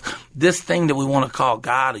 Because this thing that we want to call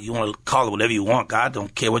God, or you want to call it whatever you want, God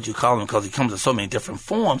don't care what you call Him, because He comes in so many different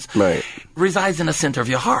forms, resides in the center of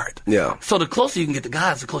your heart. Yeah. So the closer you can get to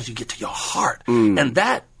God, the closer you get to your heart. And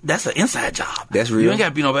that's an inside job. That's real. You ain't got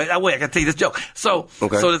to be nobody. Wait, I got to tell you this joke. So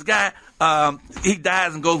this guy, he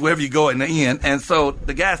dies and goes wherever you go in the end. And so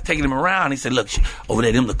the guy's taking him around. He said, look, over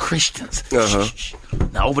there, them the Christians. Shh.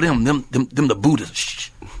 Now over them the Buddhists. Shh.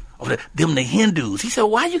 Over there, them the Hindus. He said,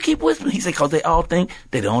 why you keep whispering? He said, because they all think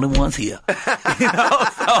they're the only ones here. So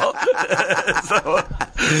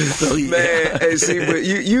yeah. Man, and see, but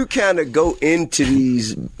you kind of go into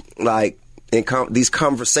these, like, these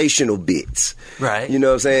conversational bits. Right. You know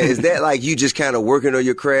what I'm saying? Is that like you just kind of working on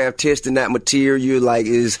your craft, testing that material? Like,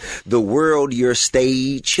 is the world your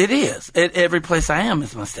stage? It is. Every place I am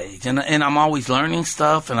is my stage. And I'm always learning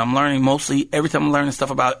stuff, and I'm learning mostly, every time I'm learning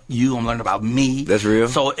stuff about you, I'm learning about me. That's real.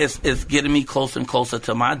 So it's getting me closer and closer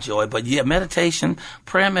to my joy. But yeah,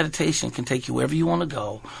 prayer meditation can take you wherever you want to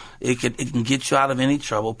go. It can get you out of any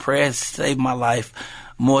trouble. Prayer has saved my life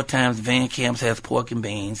more times Van Camps has pork and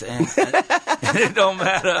beans, and it don't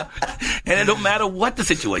matter. And it don't matter what the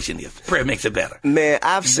situation is. Prayer makes it better. Man,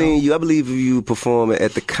 I've seen you. I believe you performing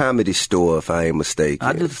at the Comedy Store, if I ain't mistaken.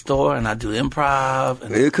 I do the store and I do improv.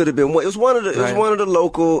 And it could have been. It was one of the. It was one of the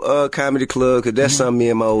local comedy clubs. Cause that's something me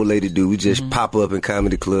and my old lady do. We just pop up in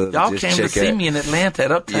comedy clubs. Y'all just came to see me in Atlanta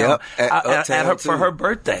at Uptown. Yep, at her, for her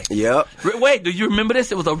birthday. Yep. Wait, do you remember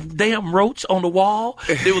this? It was a damn roach on the wall.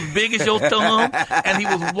 It was big as your thumb, and he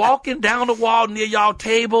was walking down the wall near y'all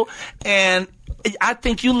table, and I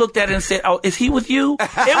think you looked at it and said, "Oh, is he with you?"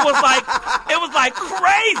 It was like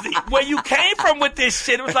crazy where you came from with this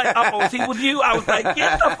shit. It was like, "Oh, is he with you?" I was like,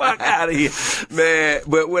 "Get the fuck out of here, man!"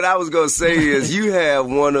 But what I was gonna say is, you have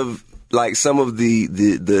one of like some of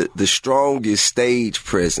the strongest stage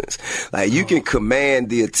presence. Like you can command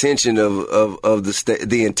the attention of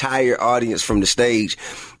the entire audience from the stage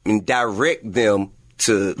and direct them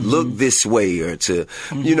to look this way or to,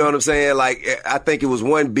 you know what I'm saying? Like, I think it was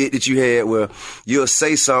one bit that you had where you'll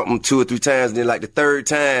say something 2 or 3 times, and then like the third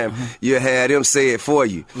time, you'll have them say it for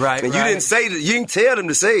you. Right. And you didn't say that, you didn't tell them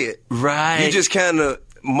to say it. Right. You just kind of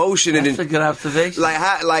motion it. That's a good observation.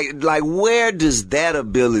 Like where does that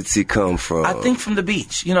ability come from? I think from the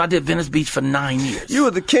beach. You know, I did Venice Beach for 9 years. You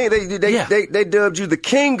were the king. They dubbed you the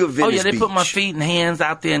king of Venice Beach. Oh yeah, they put my feet and hands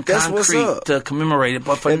out there in concrete to commemorate it.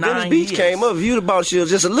 But for 9 years, Venice Beach came up. If you'd about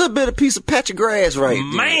just a little bit of piece of patch of grass right there.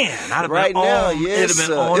 Man, I'd have right been now, on. yes, it'd have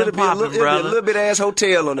been on and popping, brother. It'd be a little bit ass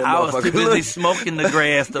hotel on that I motherfucker. was too busy smoking the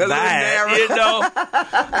grass to buy it, you know.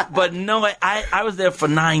 But no, I was there for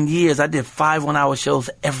 9 years. I did 5 1-hour shows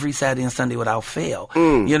every Saturday and Sunday without fail.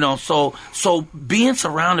 You know, so being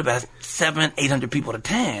surrounded by 700-800 people at a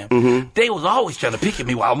time, they was always trying to pick at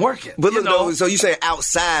me while I'm working. But look, though, so you say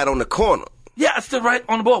outside on the corner? Yeah, I stood right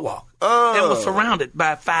on the boardwalk. And was surrounded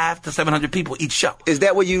by 500 to 700 people each show. Is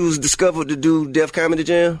that where you was discovered to do Def Comedy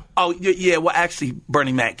Jam? Oh, yeah. Well, actually,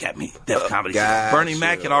 Bernie Mac got me Def Comedy Jam. Bernie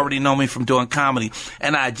Mac had already known me from doing comedy,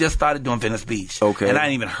 and I just started doing Venice Beach. Okay. And I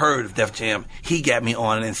hadn't even heard of Def Jam. He got me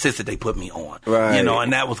on and insisted they put me on. Right. You know,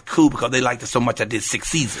 and that was cool because they liked it so much I did 6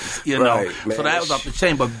 seasons, you know. Man. So that was off the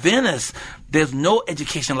chain. But Venice, there's no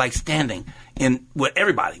education like standing in with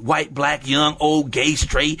everybody. White, black, young, old, gay,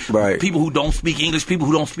 straight. People who don't speak English, people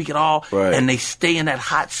who don't speak at all. And they stay in that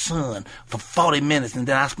hot sun for 40 minutes, and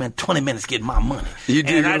then I spent 20 minutes getting my money. You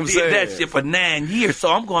did, and I did that shit for 9 years. So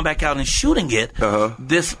I'm going back out and shooting it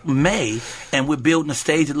this May, and we're building a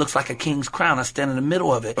stage that looks like a king's crown. I stand in the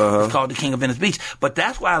middle of it. It's called the King of Venice Beach. But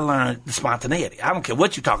that's why I learned the spontaneity. I don't care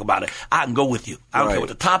what you talk about it. I can go with you. I don't care what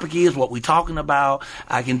the topic is, what we're talking about.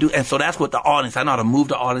 I can do. And so that's what the audience, I know how to move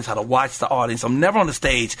the audience, how to watch the audience. I'm never on the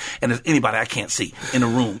stage, and there's anybody I can't see in the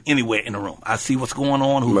room, anywhere in the room. I see what's going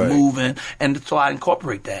on, who's moving. And so I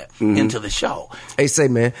incorporate that into the show. Hey, say,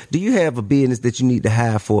 man, do you have a business that you need to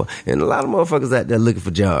hire for? And a lot of motherfuckers out there looking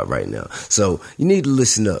for jobs right now. So you need to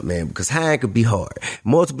listen up, man, because hiring could be hard.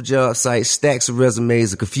 Multiple job sites, stacks of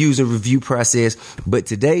resumes, a confusing review process. But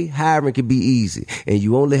today, hiring can be easy, and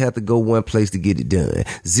you only have to go one place to get it done.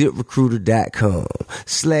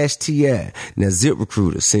 ZipRecruiter.com/TI. Now,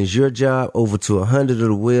 ZipRecruiter sends your job over to 100 of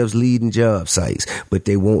the web's leading job sites, but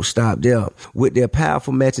they won't stop there. With their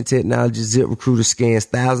powerful matching technology, ZipRecruiter scans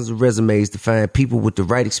thousands of resumes to find people with the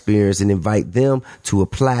right experience and invite them to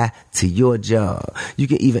apply to your job. You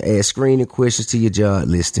can even add screening questions to your job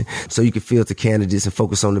listing so you can filter candidates and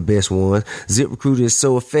focus on the best ones. ZipRecruiter is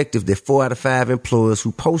so effective that 4 out of 5 employers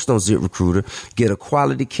who post on ZipRecruiter get a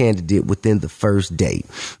quality candidate within the first day.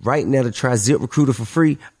 Right now, to try ZipRecruiter for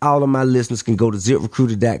free, all of my listeners can go to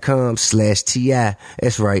ZipRecruiter.com/TI.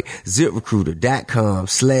 That's right,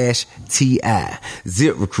 ZipRecruiter.com/TI.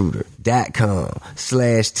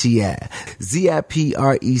 ZipRecruiter.com/TI.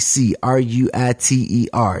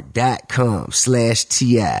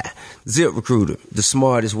 ZipRecruiter.com/TI. ZipRecruiter, the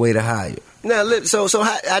smartest way to hire. Now, so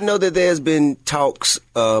I know that there's been talks,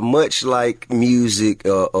 much like music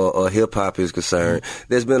or hip-hop is concerned,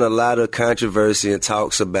 there's been a lot of controversy and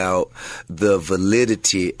talks about the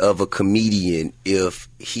validity of a comedian if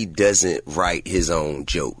he doesn't write his own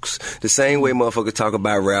jokes. The same way motherfuckers talk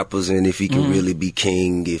about rappers and if he can really be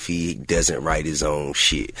king if he doesn't write his own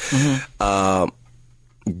shit.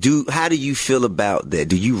 How do you feel about that?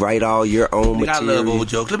 Do you write all your own material? I love old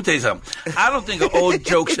jokes. Let me tell you something. I don't think an old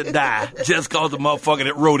joke should die just because the motherfucker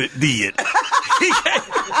that wrote it did.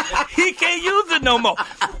 He can't use it no more.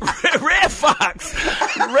 Red Fox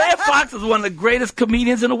is one of the greatest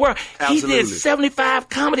comedians in the world. Absolutely. He did 75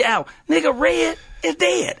 comedy albums. Nigga, Red is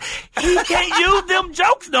dead. He can't use them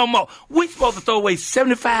jokes no more. We supposed to throw away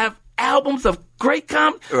 75 albums of great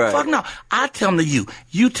comedy. Right. Fuck no. I tell them to you.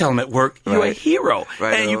 You tell them at work. You're a hero.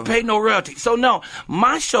 Right and you pay no royalty. So no,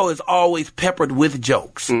 my show is always peppered with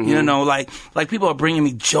jokes. You know, like people are bringing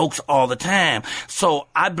me jokes all the time. So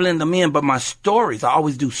I blend them in, but my stories, I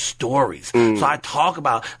always do stories. So I talk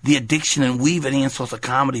about the addiction and weave it in so it's a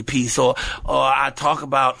comedy piece, or I talk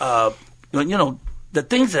about, you know, the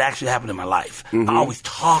things that actually happened in my life. I always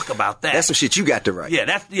talk about that. That's some shit you got to write.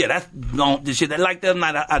 That's the shit. Like the other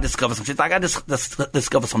night, I discovered some shit. Like I just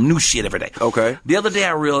discover some new shit every day. Okay. The other day,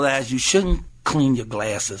 I realized you shouldn't clean your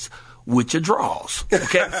glasses with your drawers.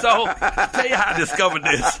 Okay, so I'll tell you how I discovered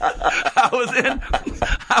this. I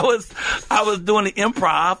was doing the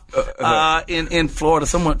improv in Florida,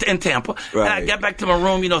 somewhere in Tampa, and I got back to my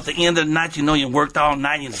room. You know, at the end of the night, you know, you worked all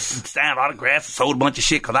night, you signed autographs, sold a bunch of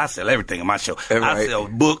shit because I sell everything in my show. I sell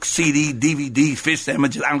books, CDs, DVDs, fish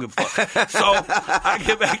sandwiches. I don't give a fuck. So I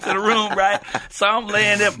get back to the room, right? So I'm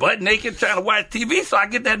laying there butt naked trying to watch TV. So I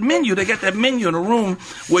get that menu. They got that menu in the room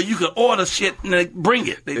where you can order shit and they bring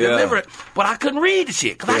it. They deliver it. But I couldn't read the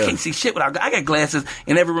shit because I can't see shit without. I got glasses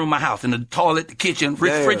in every room in my house, in the toilet, the kitchen,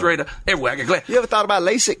 refrigerator, everywhere. I got glasses. You ever thought about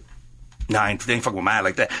LASIK? Nah, they ain't fucking with mine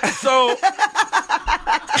like that. So,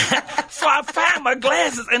 so I found my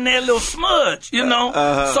glasses and they're a little smudge, you know.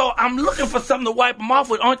 So I'm looking for something to wipe them off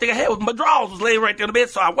with. The only thing I had was my drawers was laying right there on the bed,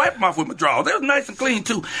 so I wiped them off with my drawers. They was nice and clean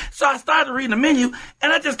too. So I started reading the menu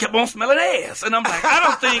and I just kept on smelling ass. And I'm like,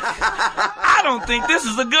 I don't think this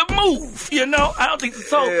is a good move, you know. I don't think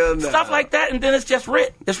so. Stuff like that, and then it's just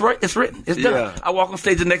written. It's written. It's done. I walk on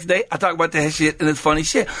stage the next day. I talk about that shit and it's funny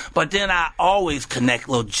shit. But then I always connect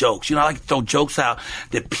little jokes. You know, I like to throw jokes out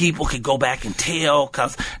that people can go back and tell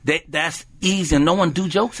because that's easy and no one do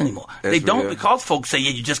jokes anymore. They don't because folks say,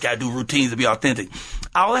 you just got to do routines to be authentic.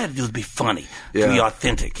 All I had to do is be funny to be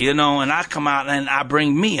authentic, you know, and I come out and I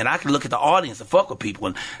bring me and I can look at the audience and fuck with people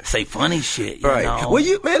and say funny shit, you know.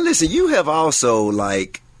 Well, listen, you have also,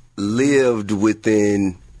 like, lived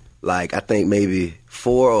within, like, I think maybe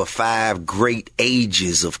 4 or 5 great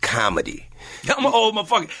ages of comedy. I'm an old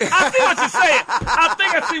motherfucker. I see what you're saying. I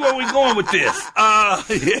think I see where we're going with this. Yes.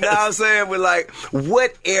 You know what I'm saying? But, like,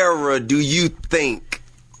 what era do you think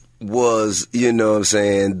was, you know what I'm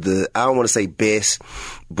saying, I don't want to say best,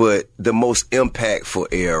 but the most impactful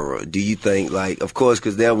era? Do you think, like, of course,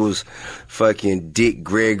 because there was fucking Dick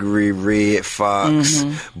Gregory, Red Fox,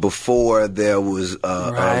 before there was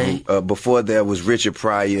Richard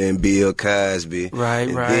Pryor and Bill Cosby,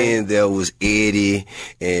 and then there was Eddie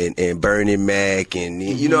and Bernie Mac, and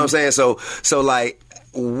you know what I'm saying. So like,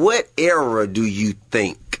 what era do you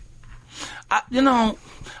think?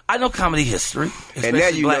 I know comedy history, and now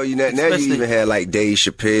you know. Now you even had like Dave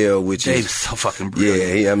Chappelle, which Dave's so fucking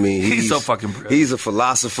brilliant. Yeah, I mean, he's so fucking brilliant. He's a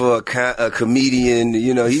philosopher, a comedian.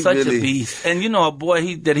 You know, he's such really a beast. And you know, a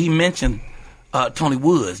boy that he mentioned, Tony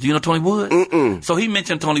Woods. Do you know Tony Woods? Mm-mm. So he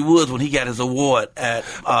mentioned Tony Woods when he got his award at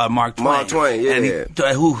Mark Twain. Mark Twain, yeah.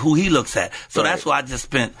 And who he looks at. So that's who I just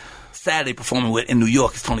spent Saturday performing with in New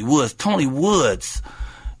York. Is Tony Woods. Tony Woods.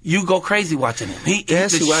 You go crazy watching him. I need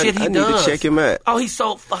to check him out. Oh, he's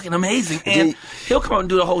so fucking amazing. And he'll come out and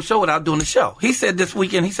do the whole show without doing the show. He said this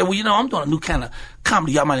weekend, well, you know, I'm doing a new kind of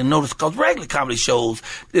comedy. Y'all might have noticed because regular comedy shows,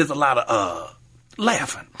 there's a lot of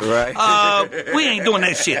laughing. Right. We ain't doing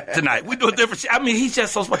that shit tonight. We doing different shit. I mean, he's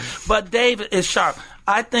just so smart. But David is sharp.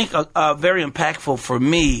 I think very impactful for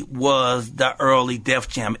me was the early Def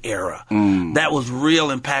Jam era. That was real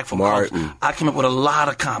impactful. Martin. I came up with a lot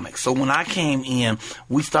of comics. So when I came in,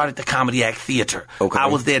 we started the Comedy Act Theater. Okay. I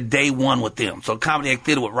was there day one with them. So Comedy Act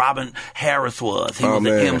Theater, what Robin Harris was. He was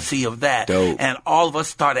the MC of that. Dope. And all of us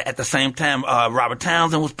started at the same time. Robert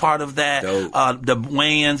Townsend was part of that. The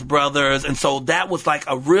Wayans brothers. And so that was like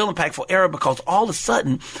a real impactful era because all of a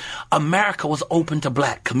sudden, America was open to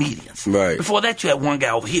black comedians. Right. Before that, you had one guy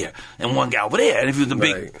over here and one guy over there. And if he was a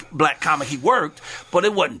big black comic, he worked. But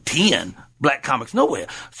it wasn't 10 black comics nowhere.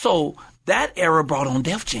 So that era brought on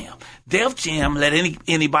Def Jam. Def Jam let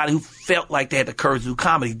anybody who felt like they had the courage to do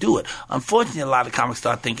comedy do it. Unfortunately, a lot of comics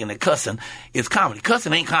start thinking that cussing is comedy.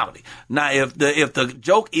 Cussing ain't comedy. Now, if the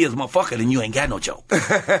joke is motherfucker, then you ain't got no joke.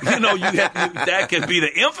 You know, that can be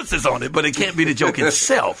the emphasis on it, but it can't be the joke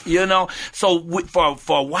itself. You know, so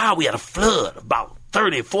for a while we had a flood about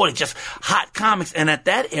 30, 40 just hot comics. And at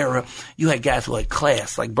that era, you had guys who had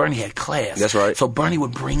class. Like Bernie had class. That's right. So Bernie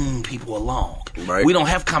would bring people along. Right. We don't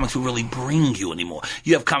have comics who really bring you anymore.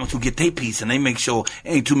 You have comics who get their piece and they make sure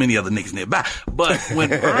ain't too many other niggas nearby. But when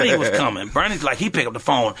Bernie was coming, Bernie's like, he pick up the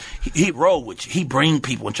phone, he roll with you. He bring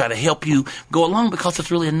people and try to help you go along because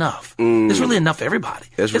it's really enough. It's really enough for everybody.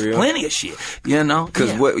 That's There's real. plenty of shit, you know?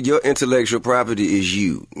 Because what your intellectual property is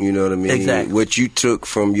you know what I mean? Exactly. What you took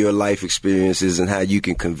from your life experiences and how you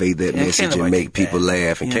can convey that message and make people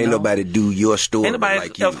laugh. And can't nobody do your story ain't nobody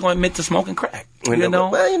like you. else going to admit to smoking crack. Well,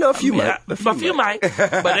 a few might. A few might.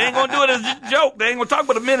 But they ain't going to do it as a joke. They ain't going to talk.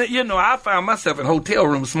 But a minute, I found myself in hotel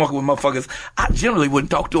rooms smoking with motherfuckers I generally wouldn't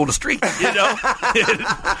talk to on the street,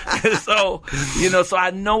 So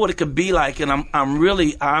I know what it could be like, and I'm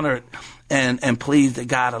really honored and pleased that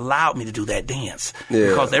God allowed me to do that dance.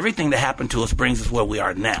 Yeah. Because everything that happened to us brings us where we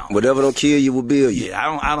are now. Whatever don't kill you will build you.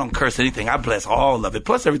 Yeah, I don't curse anything. I bless all of it.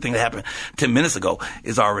 Plus, everything that happened 10 minutes ago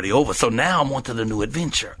is already over. So now I'm on to the new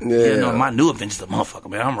adventure. Yeah. My new adventure's a motherfucker,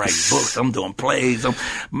 man. I'm writing books. I'm doing plays. I'm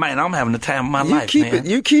having the time of my life, man.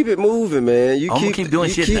 You keep it moving, man. I'm gonna keep doing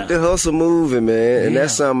shit now. You keep the hustle moving, man. And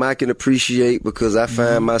that's something I can appreciate because I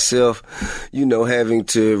find myself, having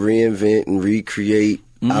to reinvent and recreate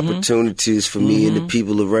opportunities for me and the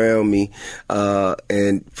people around me.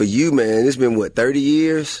 And for you, man, it's been, 30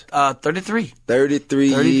 years? 33.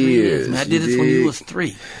 33 years. Man, I did this when you was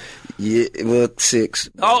 3. Yeah, well, 6.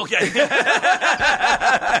 Oh, okay.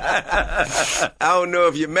 I don't know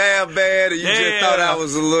if your math bad or you just thought I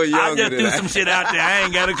was a little younger. I just threw some shit out there. I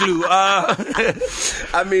ain't got a clue.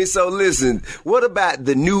 I mean, so listen, what about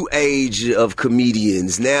the new age of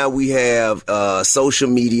comedians? Now we have social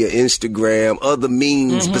media, Instagram, other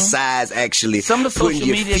means besides actually some of the putting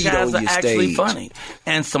social your media feet guys on are your actually stage. funny.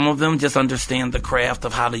 And some of them just understand the craft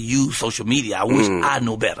of how to use social media. I wish I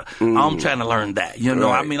knew better. I'm trying to learn that.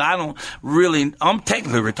 Right. I mean, I don't really, I'm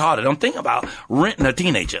technically retarded. I'm thinking about renting a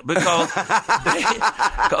teenager because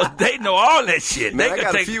they know all that shit. Man, they I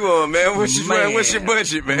got a few on, man. What's your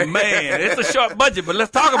budget, man? Man, it's a short budget, but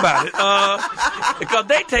let's talk about it. Because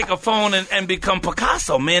they take a phone and become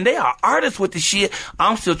Picasso, man. They are artists with the shit.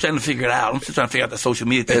 I'm still trying to figure it out. I'm still trying to figure out the social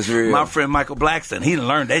media thing. That's real. My friend Michael Blackson, he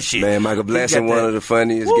learned that shit. Man, Michael Blackson, one of the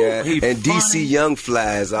funniest guys. And funny. DC Young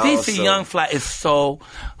Fly is also. DC Young Fly is so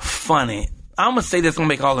funny. I'm going to say this, going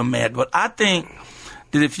to make all of them mad, but I think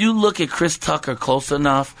that if you look at Chris Tucker close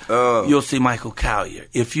enough, you'll see Michael Colyar.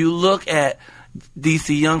 If you look at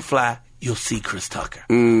DC Young Fly, you'll see Chris Tucker.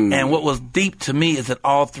 And what was deep to me is that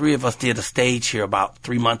all three of us did a stage here about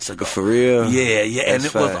 3 months ago. For real? Yeah. And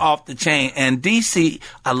That's it was fine. off the chain. And DC,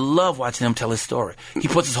 I love watching him tell his story. He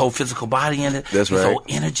puts his whole physical body in it. That's his right. whole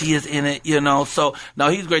energy is in it, So, no,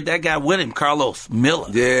 he's great. That guy with him, Carlos Miller.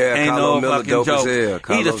 Yeah, Ain't Carlos no Miller fucking dope joke. as hell.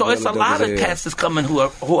 Carlos So it's a Miller lot dope of as hell. cats that's coming who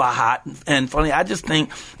are hot and funny. I just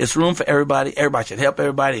think it's room for everybody. Everybody should help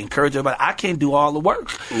everybody, encourage everybody. I can't do all the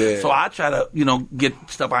work. Yeah. So I try to, get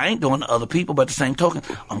stuff I ain't doing to other people, but at the same token,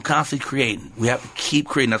 I'm constantly creating. We have to keep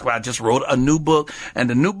creating. That's why I just wrote a new book. And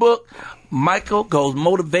the new book, Michael, goes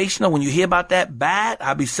motivational. When you hear about that bad,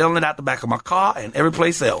 I'll be selling it out the back of my car and every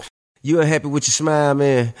place else. You unhappy with your smile,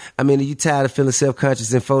 man? I mean, are you tired of feeling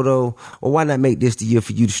self-conscious in photo? Or why not make this the year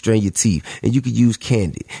for you to strain your teeth? And you could use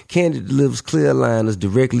Candid. Candid delivers clear aligners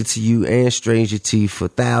directly to you and strains your teeth for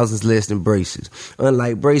thousands less than braces.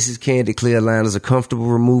 Unlike braces, Candid clear aligners are comfortable,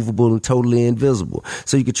 removable, and totally invisible.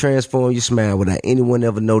 So you can transform your smile without anyone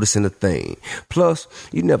ever noticing a thing. Plus,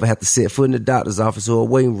 you never have to set foot in the doctor's office or a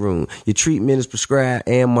waiting room. Your treatment is prescribed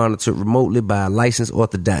and monitored remotely by a licensed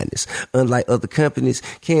orthodontist. Unlike other companies,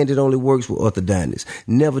 Candid only works with orthodontists,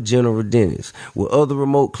 never general dentists. With other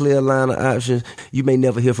remote clear aligner options, you may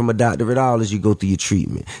never hear from a doctor at all as you go through your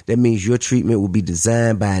treatment. That means your treatment will be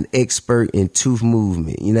designed by an expert in tooth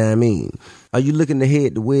movement. You know what I mean? Are you looking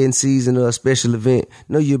ahead to wedding season or a special event?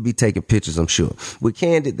 No, you'll be taking pictures, I'm sure. With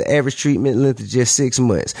Candid, the average treatment length is just 6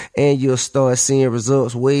 months, and you'll start seeing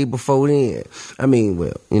results way before then. I mean,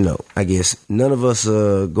 well, I guess none of us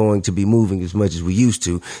are going to be moving as much as we used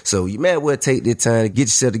to, so you might well take that time to get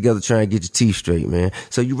yourself together, try and get your teeth straight, man.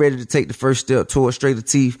 So you ready to take the first step towards straighter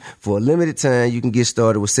teeth? For a limited time, you can get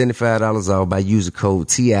started with $75 off by using code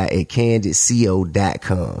TI at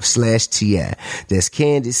candidco.com/TI. That's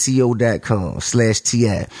candidco.com/TI.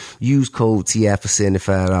 Use code TI for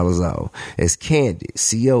 $75 off. It's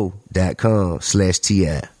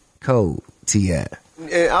candidco.com/TI. Code TI.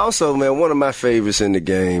 And also, man, one of my favorites in the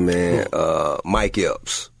game, man, Mike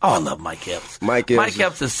Epps. Oh, I love Mike Epps. Mike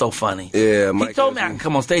Epps is so funny. Yeah, He told me I can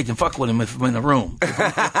come on stage and fuck with him if I'm in the room.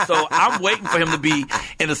 So I'm waiting for him to be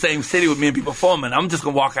in the same city with me and be performing. I'm just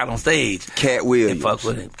going to walk out on stage. Cat Williams. And fuck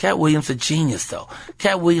with him. Cat Williams is a genius, though.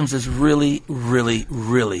 Cat Williams is really, really,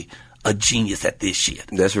 really a genius at this shit.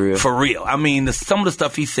 That's real. For real. I mean, some of the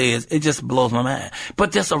stuff he says, it just blows my mind.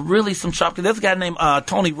 But there's some sharp... There's a guy named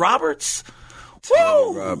Tony Roberts.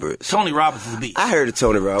 Tony Roberts is a beast. I heard of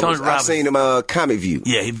Tony Roberts. I've seen him Comic View.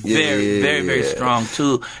 Yeah, he's very strong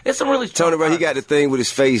too. It's some really strong. Tony Roberts, he got the thing with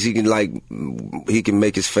his face. He can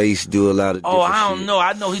make his face do a lot of. Oh, I don't know.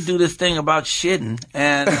 I know he do this thing about shitting,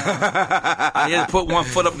 and he had to put one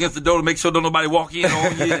foot up against the door to make sure don't nobody walk in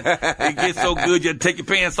on you. It gets so good, you have to take your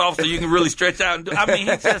pants off so you can really stretch out. And I mean,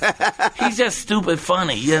 he's just stupid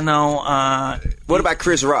funny, you know. What about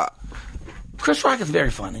Chris Rock? Chris Rock is very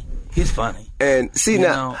funny. He's funny. And see,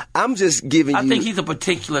 now, I'm just giving you... I think he's a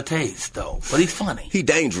particular taste, though, but he's funny. He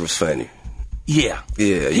dangerous funny. Yeah.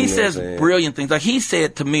 Yeah. He says brilliant things. Like, he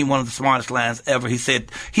said to me one of the smartest lines ever. He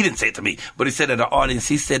didn't say it to me, but he said to the audience,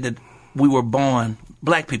 he said that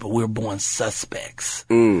black people, we were born suspects.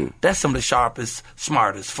 That's some of the sharpest,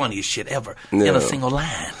 smartest, funniest shit ever in a single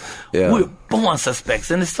line. Yeah. We're born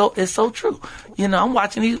suspects, and it's so true. You know, I'm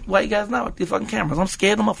watching these white guys now with these fucking cameras. I'm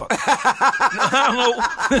scared of motherfuckers. I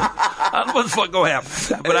don't know what the fuck gonna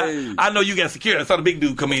happen. But I know you got security. I saw the big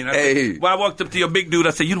dude come in. When I walked up to your big dude,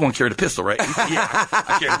 I said, "You don't want to carry the pistol, right?" He said, "Yeah,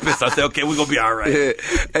 I carry the pistol." I said, "Okay, we're gonna be all right." Yeah.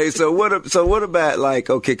 Hey, so what about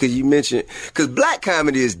because you mentioned black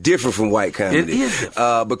comedy is different from white comedy. It is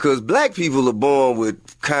different. Because black people are born with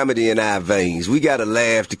comedy in our veins. We got to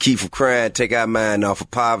laugh to keep from crying, take our mind off of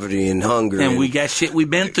poverty and hunger. And we got shit we've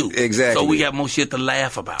been through. Exactly. So we got more shit to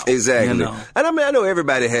laugh about. Exactly. You know? And I mean, I know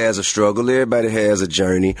everybody has a struggle. Everybody has a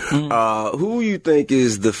journey. Mm-hmm. Who you think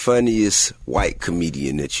is the funniest white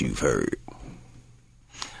comedian that you've heard?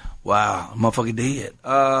 Wow, motherfucker did.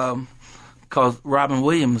 Because Robin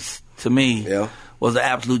Williams, to me, was an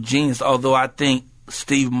absolute genius. Although I think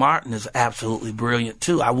Steve Martin is absolutely brilliant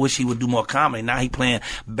too. I wish he would do more comedy. Now he playing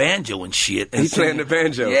banjo and shit. And he's playing the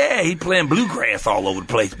banjo. Yeah, he playing bluegrass all over the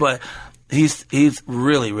place. But he's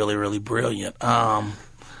really, really, really brilliant.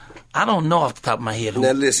 I don't know off the top of my head.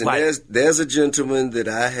 Now listen, there's a gentleman that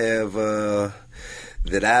I have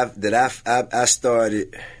I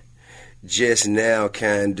started just now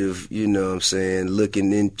kind of, you know what I'm saying,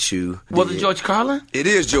 looking into. Was it George Carlin? It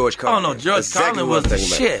is George Carlin. Oh, no, George Carlin was the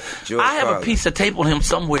shit. I have a piece of tape on him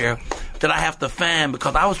somewhere that I have to find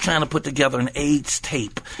because I was trying to put together an AIDS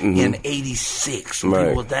tape in 86 when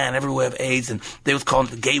people was dying everywhere of AIDS, and they was calling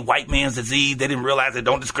it the gay white man's disease. They didn't realize they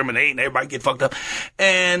don't discriminate and everybody get fucked up.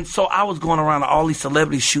 And so I was going around to all these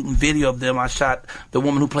celebrities shooting video of them. I shot the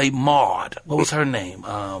woman who played Maude. What was her name?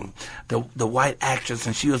 The white actress,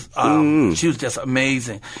 and she was just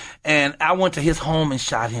amazing. And I went to his home and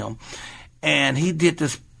shot him, and he did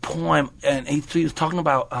this poem, and he was talking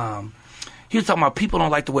about. He was talking about people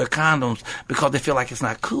don't like to wear condoms because they feel like it's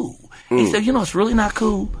not cool. He said, you know, it's really not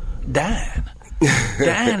cool. Dying.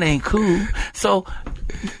 Dying ain't cool. So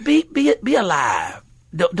be alive.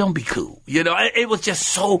 Don't be cool. You know, it was just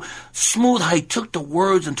so smooth how he took the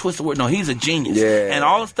words and twisted the words. No, he's a genius. Yeah. And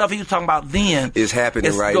all the stuff he was talking about then is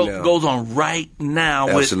happening now. Goes on right now.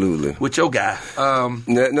 Absolutely. With your guy. No,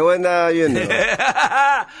 you know.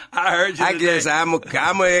 I heard you. I guess I'm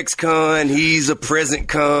a ex-con. He's a present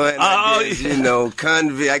con. You know,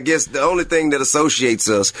 convict. I guess the only thing that associates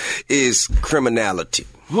us is criminality.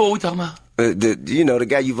 Who are we talking about? The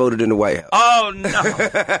guy you voted in the White House. Oh, no.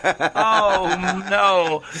 Oh,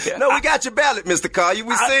 no. No, we got your ballot, Mr. Collier.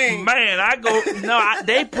 We seen. Man,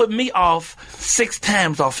 they put me off 6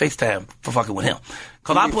 times off FaceTime for fucking with him.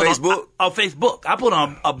 Cause I put Facebook? On Facebook. I put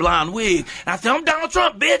on a blonde wig. And I said, I'm Donald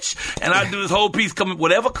Trump, bitch. And I do this whole piece coming,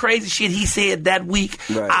 whatever crazy shit he said that week,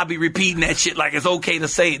 I'll be repeating that shit like it's okay to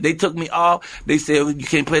say it. They took me off. They said, you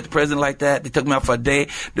can't play at the president like that. They took me off for a day.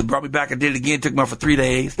 They brought me back. I did it again. Took me off for 3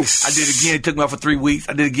 days. I did it again. It took me off for 3 weeks.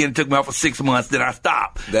 I did it again. It took me off for 6 months. Then I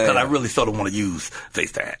stopped. Because I really sort of want to use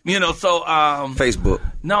FaceTime. You know, so. Facebook.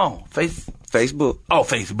 No, Facebook. Oh,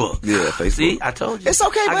 Facebook. Yeah, Facebook. See, I told you. It's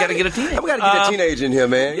okay, I baby. got to get a teenager. We got to get a teenager in here,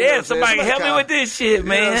 man. Yeah, somebody help me with this shit,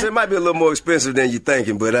 man. It might be a little more expensive than you're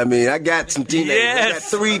thinking, but I mean, I got some teenagers. Yes.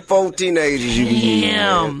 I got 3, 4 teenagers you can use.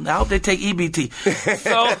 Damn. I hope they take EBT.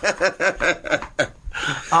 So...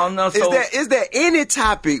 I don't know. So, is there any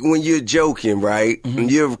topic when you're joking, right? When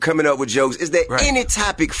you're coming up with jokes, is there any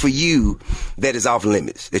topic for you that is off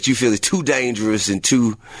limits, that you feel is too dangerous and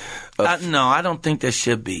too... no, I don't think there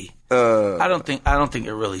should be. I don't think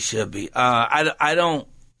it really should be. I don't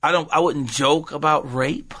I wouldn't joke about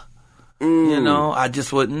rape. You know, I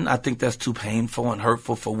just wouldn't. I think that's too painful and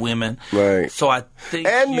hurtful for women. Right. So I think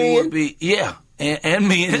and men would be and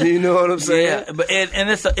men. You know what I'm saying? Yeah, but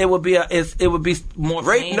it would be more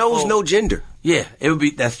rape painful. knows no gender. Yeah, it would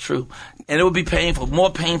be. That's true, and it would be painful,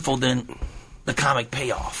 more painful than the comic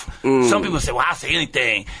payoff. Some people say, "Well, I'll say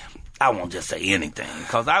anything." I won't just say anything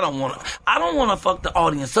because I don't want to fuck the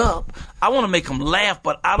audience up. I want to make them laugh,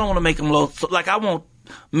 but I don't want to make them like I won't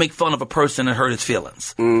make fun of a person and hurt his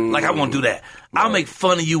feelings. Like I won't do that. I'll make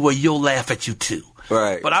fun of you where you'll laugh at you too.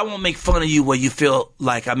 Right. But I won't make fun of you where you feel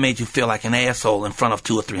like I made you feel like an asshole in front of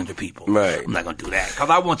 200 or 300 people. Right. I'm not going to do that because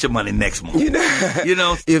I want your money next month. You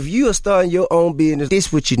know? If you are starting your own business, this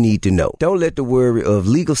is what you need to know. Don't let the worry of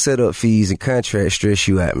legal setup fees and contracts stress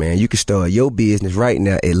you out, man. You can start your business right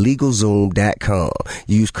now at LegalZoom.com.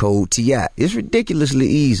 Use code TI. It's ridiculously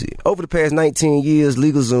easy. Over the past 19 years,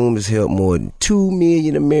 LegalZoom has helped more than 2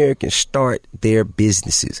 million Americans start their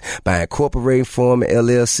businesses by incorporating, forming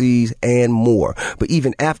LLCs, and more. But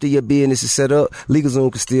even after your business is set up,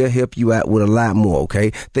 LegalZoom can still help you out with a lot more,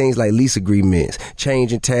 okay? Things like lease agreements,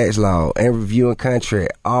 changing tax law, and reviewing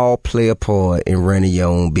contract all play a part in running your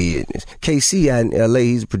own business. KC out in LA,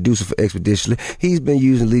 he's a producer for Expeditiously. He's been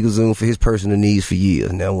using LegalZoom for his personal needs for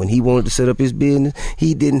years. Now, when he wanted to set up his business,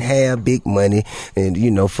 he didn't have big money and,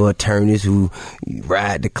 you know, for attorneys who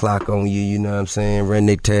ride the clock on you, you know what I'm saying, run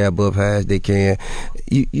their tab up high as they can.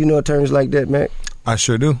 You know attorneys like that, Mac? I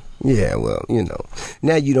sure do. Yeah, well, you know,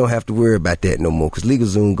 now you don't have to worry about that no more because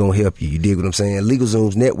LegalZoom gonna help you. You dig what I'm saying?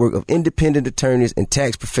 LegalZoom's network of independent attorneys and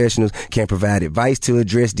tax professionals can provide advice to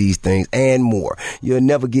address these things and more. You'll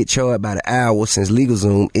never get charged by the hour since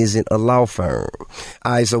LegalZoom isn't a law firm.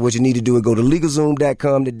 All right, so what you need to do is go to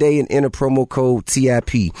LegalZoom.com today and enter promo code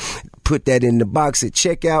TIP. Put that in the box at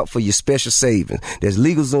checkout for your special savings. That's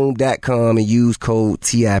LegalZoom.com and use code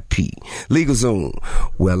TIP. LegalZoom,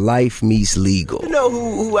 where life meets legal. You know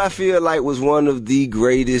who I feel like was one of the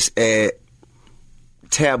greatest at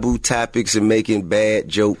taboo topics and making bad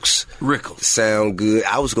jokes Rickles sound good?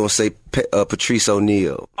 I was going to say Patrice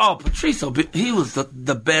O'Neal. Oh, Patrice, he was the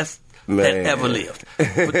best that ever lived.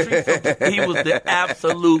 Patrice, he was the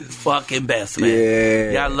absolute fucking best,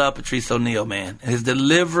 man. Yeah, I love Patrice O'Neal, man. His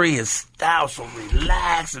delivery, his style, so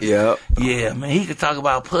relaxed. Yeah, man. He could talk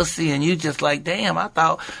about pussy, and you just like, damn, I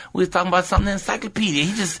thought we was talking about something in encyclopedia.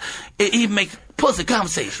 He make pussy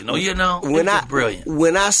conversational, you know. Brilliant.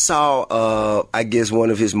 When I saw, I guess one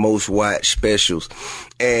of his most watched specials,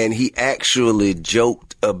 and he actually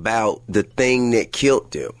joked about the thing that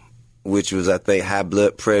killed him, which was, I think, high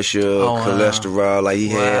blood pressure, cholesterol. Wow. Like he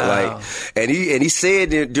had, like, and he said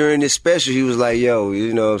that during this special, he was like, "Yo,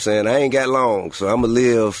 you know what I'm saying? I ain't got long, so I'm gonna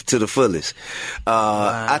live to the fullest."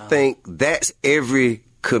 I think that's every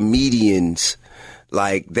comedian's,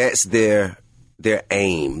 like, that's their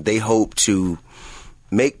aim. They hope to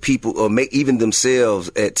make people, or make even themselves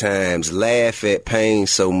at times, laugh at pain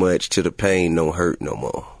so much till the pain don't hurt no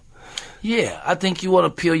more. Yeah, I think you want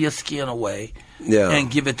to peel your skin away. Yeah. And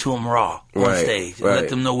give it to them raw on stage. And let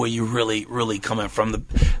them know where you're really, really coming from. The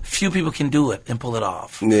few people can do it and pull it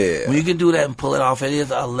off. Yeah. When you can do that and pull it off, it is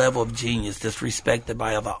a level of genius that's respected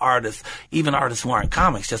by other artists, even artists who aren't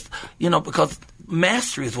comics. Just, you know, because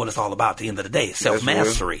mastery is what it's all about at the end of the day.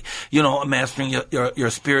 Self-mastery. You know, mastering your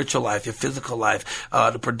spiritual life, your physical life,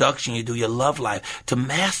 the production you do, your love life. To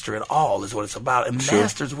master it all is what it's about. And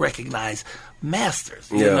masters recognize masters.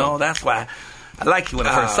 You know, that's why I like you when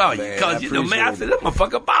I first saw you, because, you know, man, I said, that's my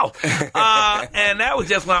fucking boss. And that was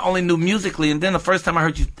just when I only knew musically. And then the first time I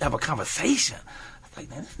heard you have a conversation, I was like,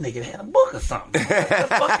 man, this nigga had a book or something. What the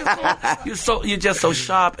fuck is going on? You're just so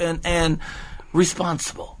sharp and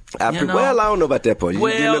responsible. Well, I don't know about that part. You're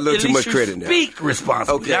getting a little too much credit now. Speak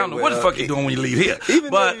responsibly. Okay, I don't know what the fuck you're doing when you leave here.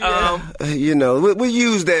 You know, we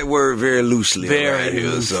use that word very loosely. Very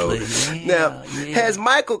loosely. So. Now, has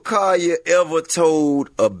Michael Colyar ever told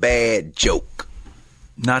a bad joke?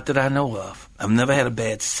 Not that I know of. I've never had a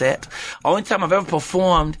bad set. Only time I've ever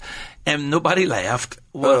performed and nobody laughed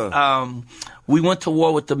was we went to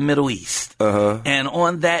war with the Middle East. And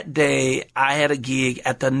on that day, I had a gig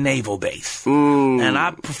at the naval base. And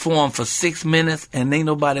I performed for 6 minutes and ain't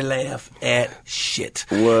nobody laugh at shit.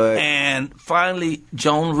 What? And finally,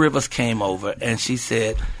 Joan Rivers came over and she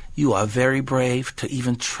said, "You are very brave to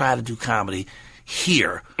even try to do comedy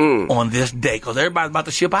here on this day," because everybody's about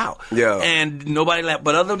to ship out. Yeah. And nobody laughed.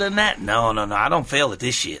 But other than that, no, I don't fail at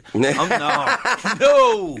this shit. No.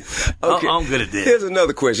 Okay. I'm good at this. Here's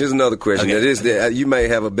another question. Okay. Now, you may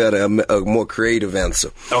have a more creative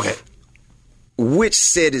answer. Okay. Which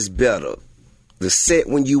set is better? The set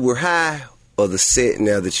when you were high or the set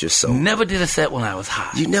now that you're sober? Never did a set when I was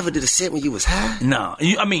high. You never did a set when you was high? No.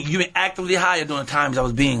 You mean actively high or during times I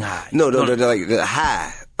was being high? No, like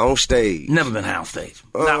high on stage. Never been high on stage.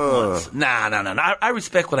 Not once. Nah. I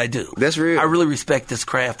respect what I do. That's real. I really respect this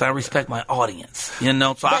craft. I respect my audience. So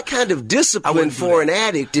that kind of discipline for an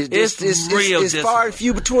addict is far and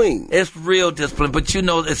few between. It's real discipline, but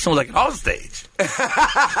as soon as I get off stage,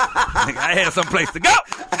 I had some place to go.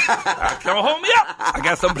 Come on, hold me up. I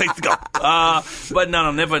got some place to go. But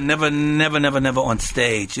no, never on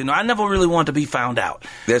stage. I never really wanted to be found out.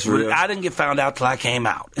 That's real. I didn't get found out till I came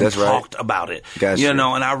out and talked about it. Gotcha. And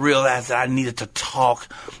I realized that I needed to talk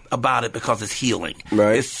about it because it's healing.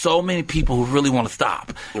 Right. There's so many people who really want to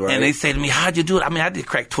stop. Right. And they say to me, how'd you do it? I mean, I did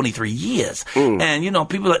crack 23 years. And,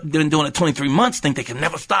 people that have been doing it 23 months think they can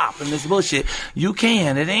never stop. And this bullshit, you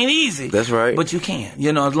can. It ain't easy. That's right. But you can.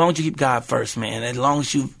 As long as you keep God first, man. As long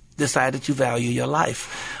as you decide that you value your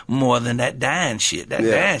life more than that dying shit.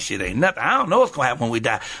 Dying shit ain't nothing. I don't know what's going to happen when we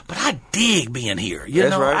die, but I dig being here.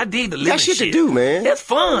 That's right. I dig the living shit. That shit to do, man. It's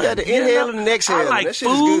fun. You got to inhale and exhale. I like that shit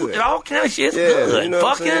food is good. and all kind of shit. It's good.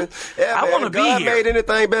 Fucking, I want to be here. God made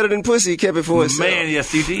anything better than pussy. He kept it for himself. Man,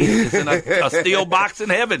 yes, he did. It's in a steel box in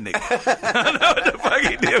heaven, nigga. I know what the fuck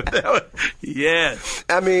he did with that one. Yes.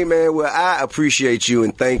 I mean, man, I appreciate you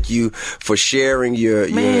and thank you for sharing your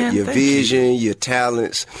vision, your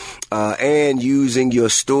talents, and using your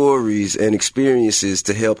stories and experiences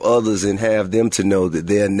to help others and have them to know that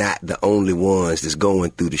they're not the only ones that's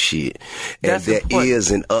going through the shit. And that's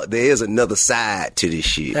important. There is another side to this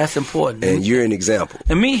shit. That's important. And you're an example.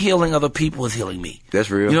 And me healing other people is healing me. That's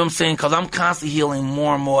real. You know what I'm saying? Because I'm constantly healing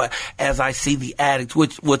more and more as I see the addicts,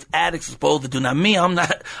 which what addicts are supposed to do. Now, me, I'm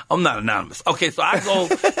not anonymous. Okay, so I go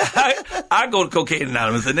I go to Cocaine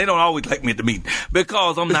Anonymous, and they don't always like me at the meeting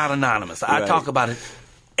because I'm not anonymous. I talk about it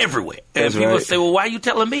everywhere. And people say, well, why are you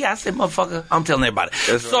telling me? I said, motherfucker, I'm telling everybody.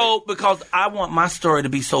 Because I want my story to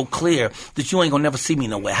be so clear that you ain't gonna never see me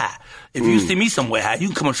nowhere high. If you see me somewhere high, you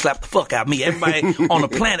can come and slap the fuck out of me. Everybody on the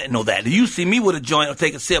planet know that. If you see me with a joint or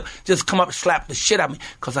take a sip, just come up and slap the shit out of me.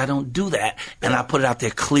 Because I don't do that. And I put it out there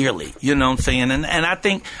clearly. You know what I'm saying? And I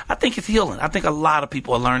think it's healing. I think a lot of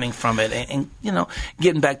people are learning from it and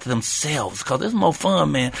getting back to themselves. Because it's more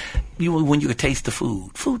fun, man, when you can taste the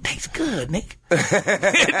food. Food tastes good, Nick.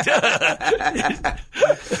 It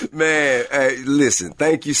does. Man, hey, listen,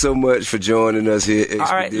 thank you so much for joining us here. All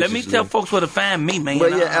right, let me tell folks where to find me, man.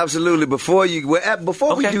 Well, yeah, absolutely. Before we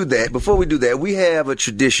do that, we have a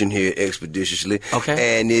tradition here, Expeditiously.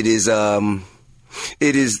 Okay. And it is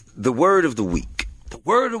the word of the week. The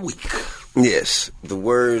word of the week. Yes, the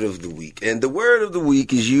word of the week. And the word of the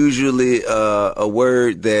week is usually a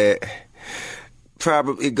word that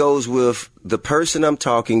probably it goes with the person I'm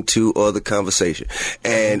talking to or the conversation.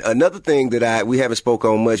 And another thing that we haven't spoke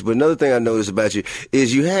on much, but another thing I noticed about you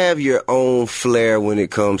is you have your own flair when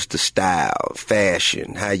it comes to style,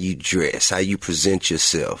 fashion, how you dress, how you present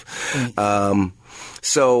yourself.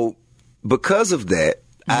 So because of that,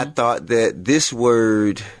 I thought that this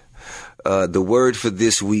word, the word for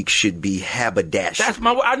this week should be haberdasher. That's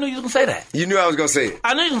my word. I knew you was going to say that. You knew I was going to say it.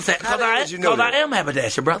 I knew you was going to say it. Because I am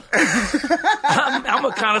haberdasher, brother. I'm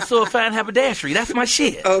a connoisseur of fine haberdashery. That's my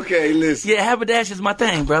shit. Okay, listen. Yeah, haberdasher is my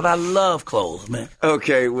thing, brother. I love clothes, man.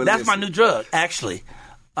 Okay, well, that's my new drug, actually.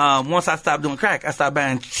 Once I stopped doing crack, I started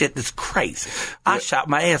buying shit that's crazy. I shot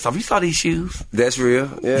my ass off. You saw these shoes? That's real.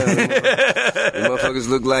 Yeah. The motherfuckers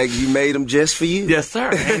look like you made them just for you. Yes, sir.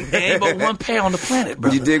 Ain't but one pair on the planet,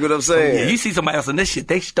 bro. You dig what I'm saying? Yeah, you see somebody else on this shit,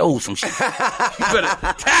 they stole some shit. You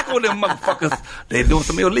better tackle them motherfuckers. They doing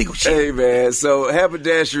some illegal shit. Hey, man. So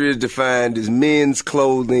haberdashery is defined as men's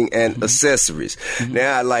clothing and accessories.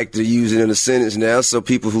 Now, I like to use it in a sentence now so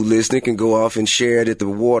people who listening can go off and share it at the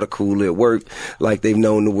water cooler at work like they've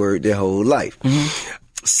known the word their whole life.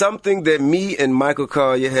 Something that me and Michael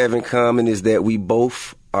Colyar have in common is that we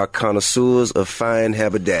both are connoisseurs of fine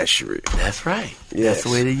haberdashery. That's right. Yes. That's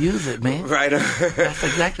the way to use it, man. Right. That's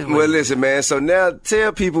exactly what Well, listen, man. So now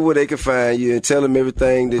tell people where they can find you and tell them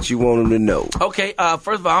everything that you want them to know. Okay.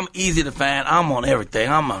 First of all, I'm easy to find. I'm on everything.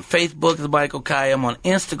 I'm on Facebook as Michael Colyar. I'm on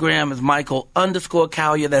Instagram as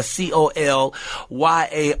Michael_Colyar. That's Colyar.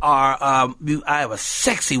 I have a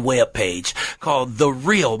sexy web page called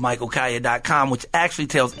TheRealMichaelColyar.com, which actually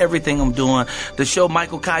tells everything I'm doing. The show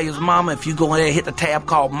Michael Colyar's Mama, if you go in there, hit the tab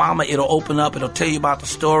called Mama, it'll open up. It'll tell you about the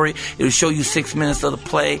story. It'll show you 6 minutes minutes of the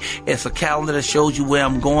play. It's a calendar that shows you where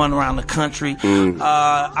I'm going around the country.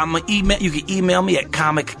 I'm an email. You can email me at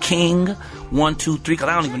Comic King 123, because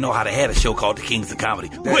I don't even know how they had a show called The Kings of Comedy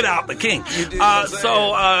without the King.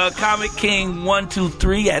 Comic King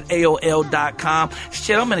 123 at AOL.com.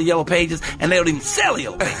 Shit, I'm in the Yellow Pages, and they don't even sell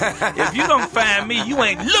Yellow Pages. If you don't find me, you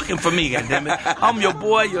ain't looking for me, goddammit. I'm your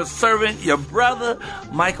boy, your servant, your brother,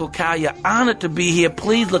 Michael Colyar. Honored to be here.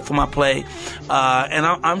 Please look for my play. And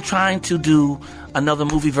I'm trying to do another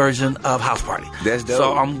movie version of House Party. That's dope.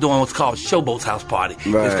 So I'm doing what's called Showboat's House Party.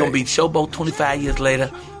 Right. It's going to be Showboat 25 years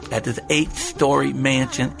later at this 8-story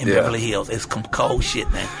mansion in Beverly Hills. It's some cold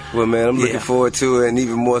shit, man. Well, man, I'm looking forward to it, and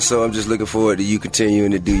even more so, I'm just looking forward to you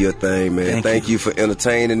continuing to do your thing, man. Thank you for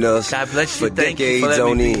entertaining us. God bless you. For Thank decades you for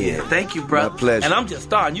on end. Here. Thank you, bro. My pleasure. And I'm just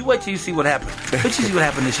starting. You wait till you see what happens. Wait till you see what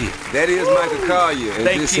happened this year. That is Michael Colyar,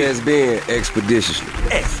 and this has been Expeditiously.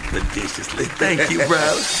 Expeditiously. Thank you,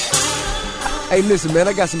 bro. Hey, listen, man,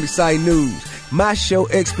 I got some exciting news. My show,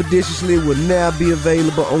 Expeditiously, will now be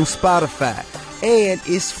available on Spotify, and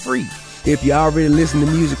it's free. If you already listen to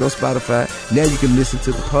music on Spotify, now you can listen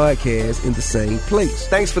to the podcast in the same place.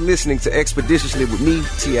 Thanks for listening to Expeditiously with me,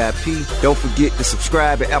 TIP. Don't forget to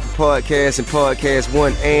subscribe at Apple Podcasts and Podcast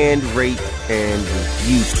One, and rate and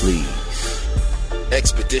review, please.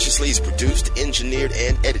 Expeditiously is produced, engineered,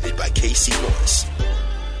 and edited by KC Morris.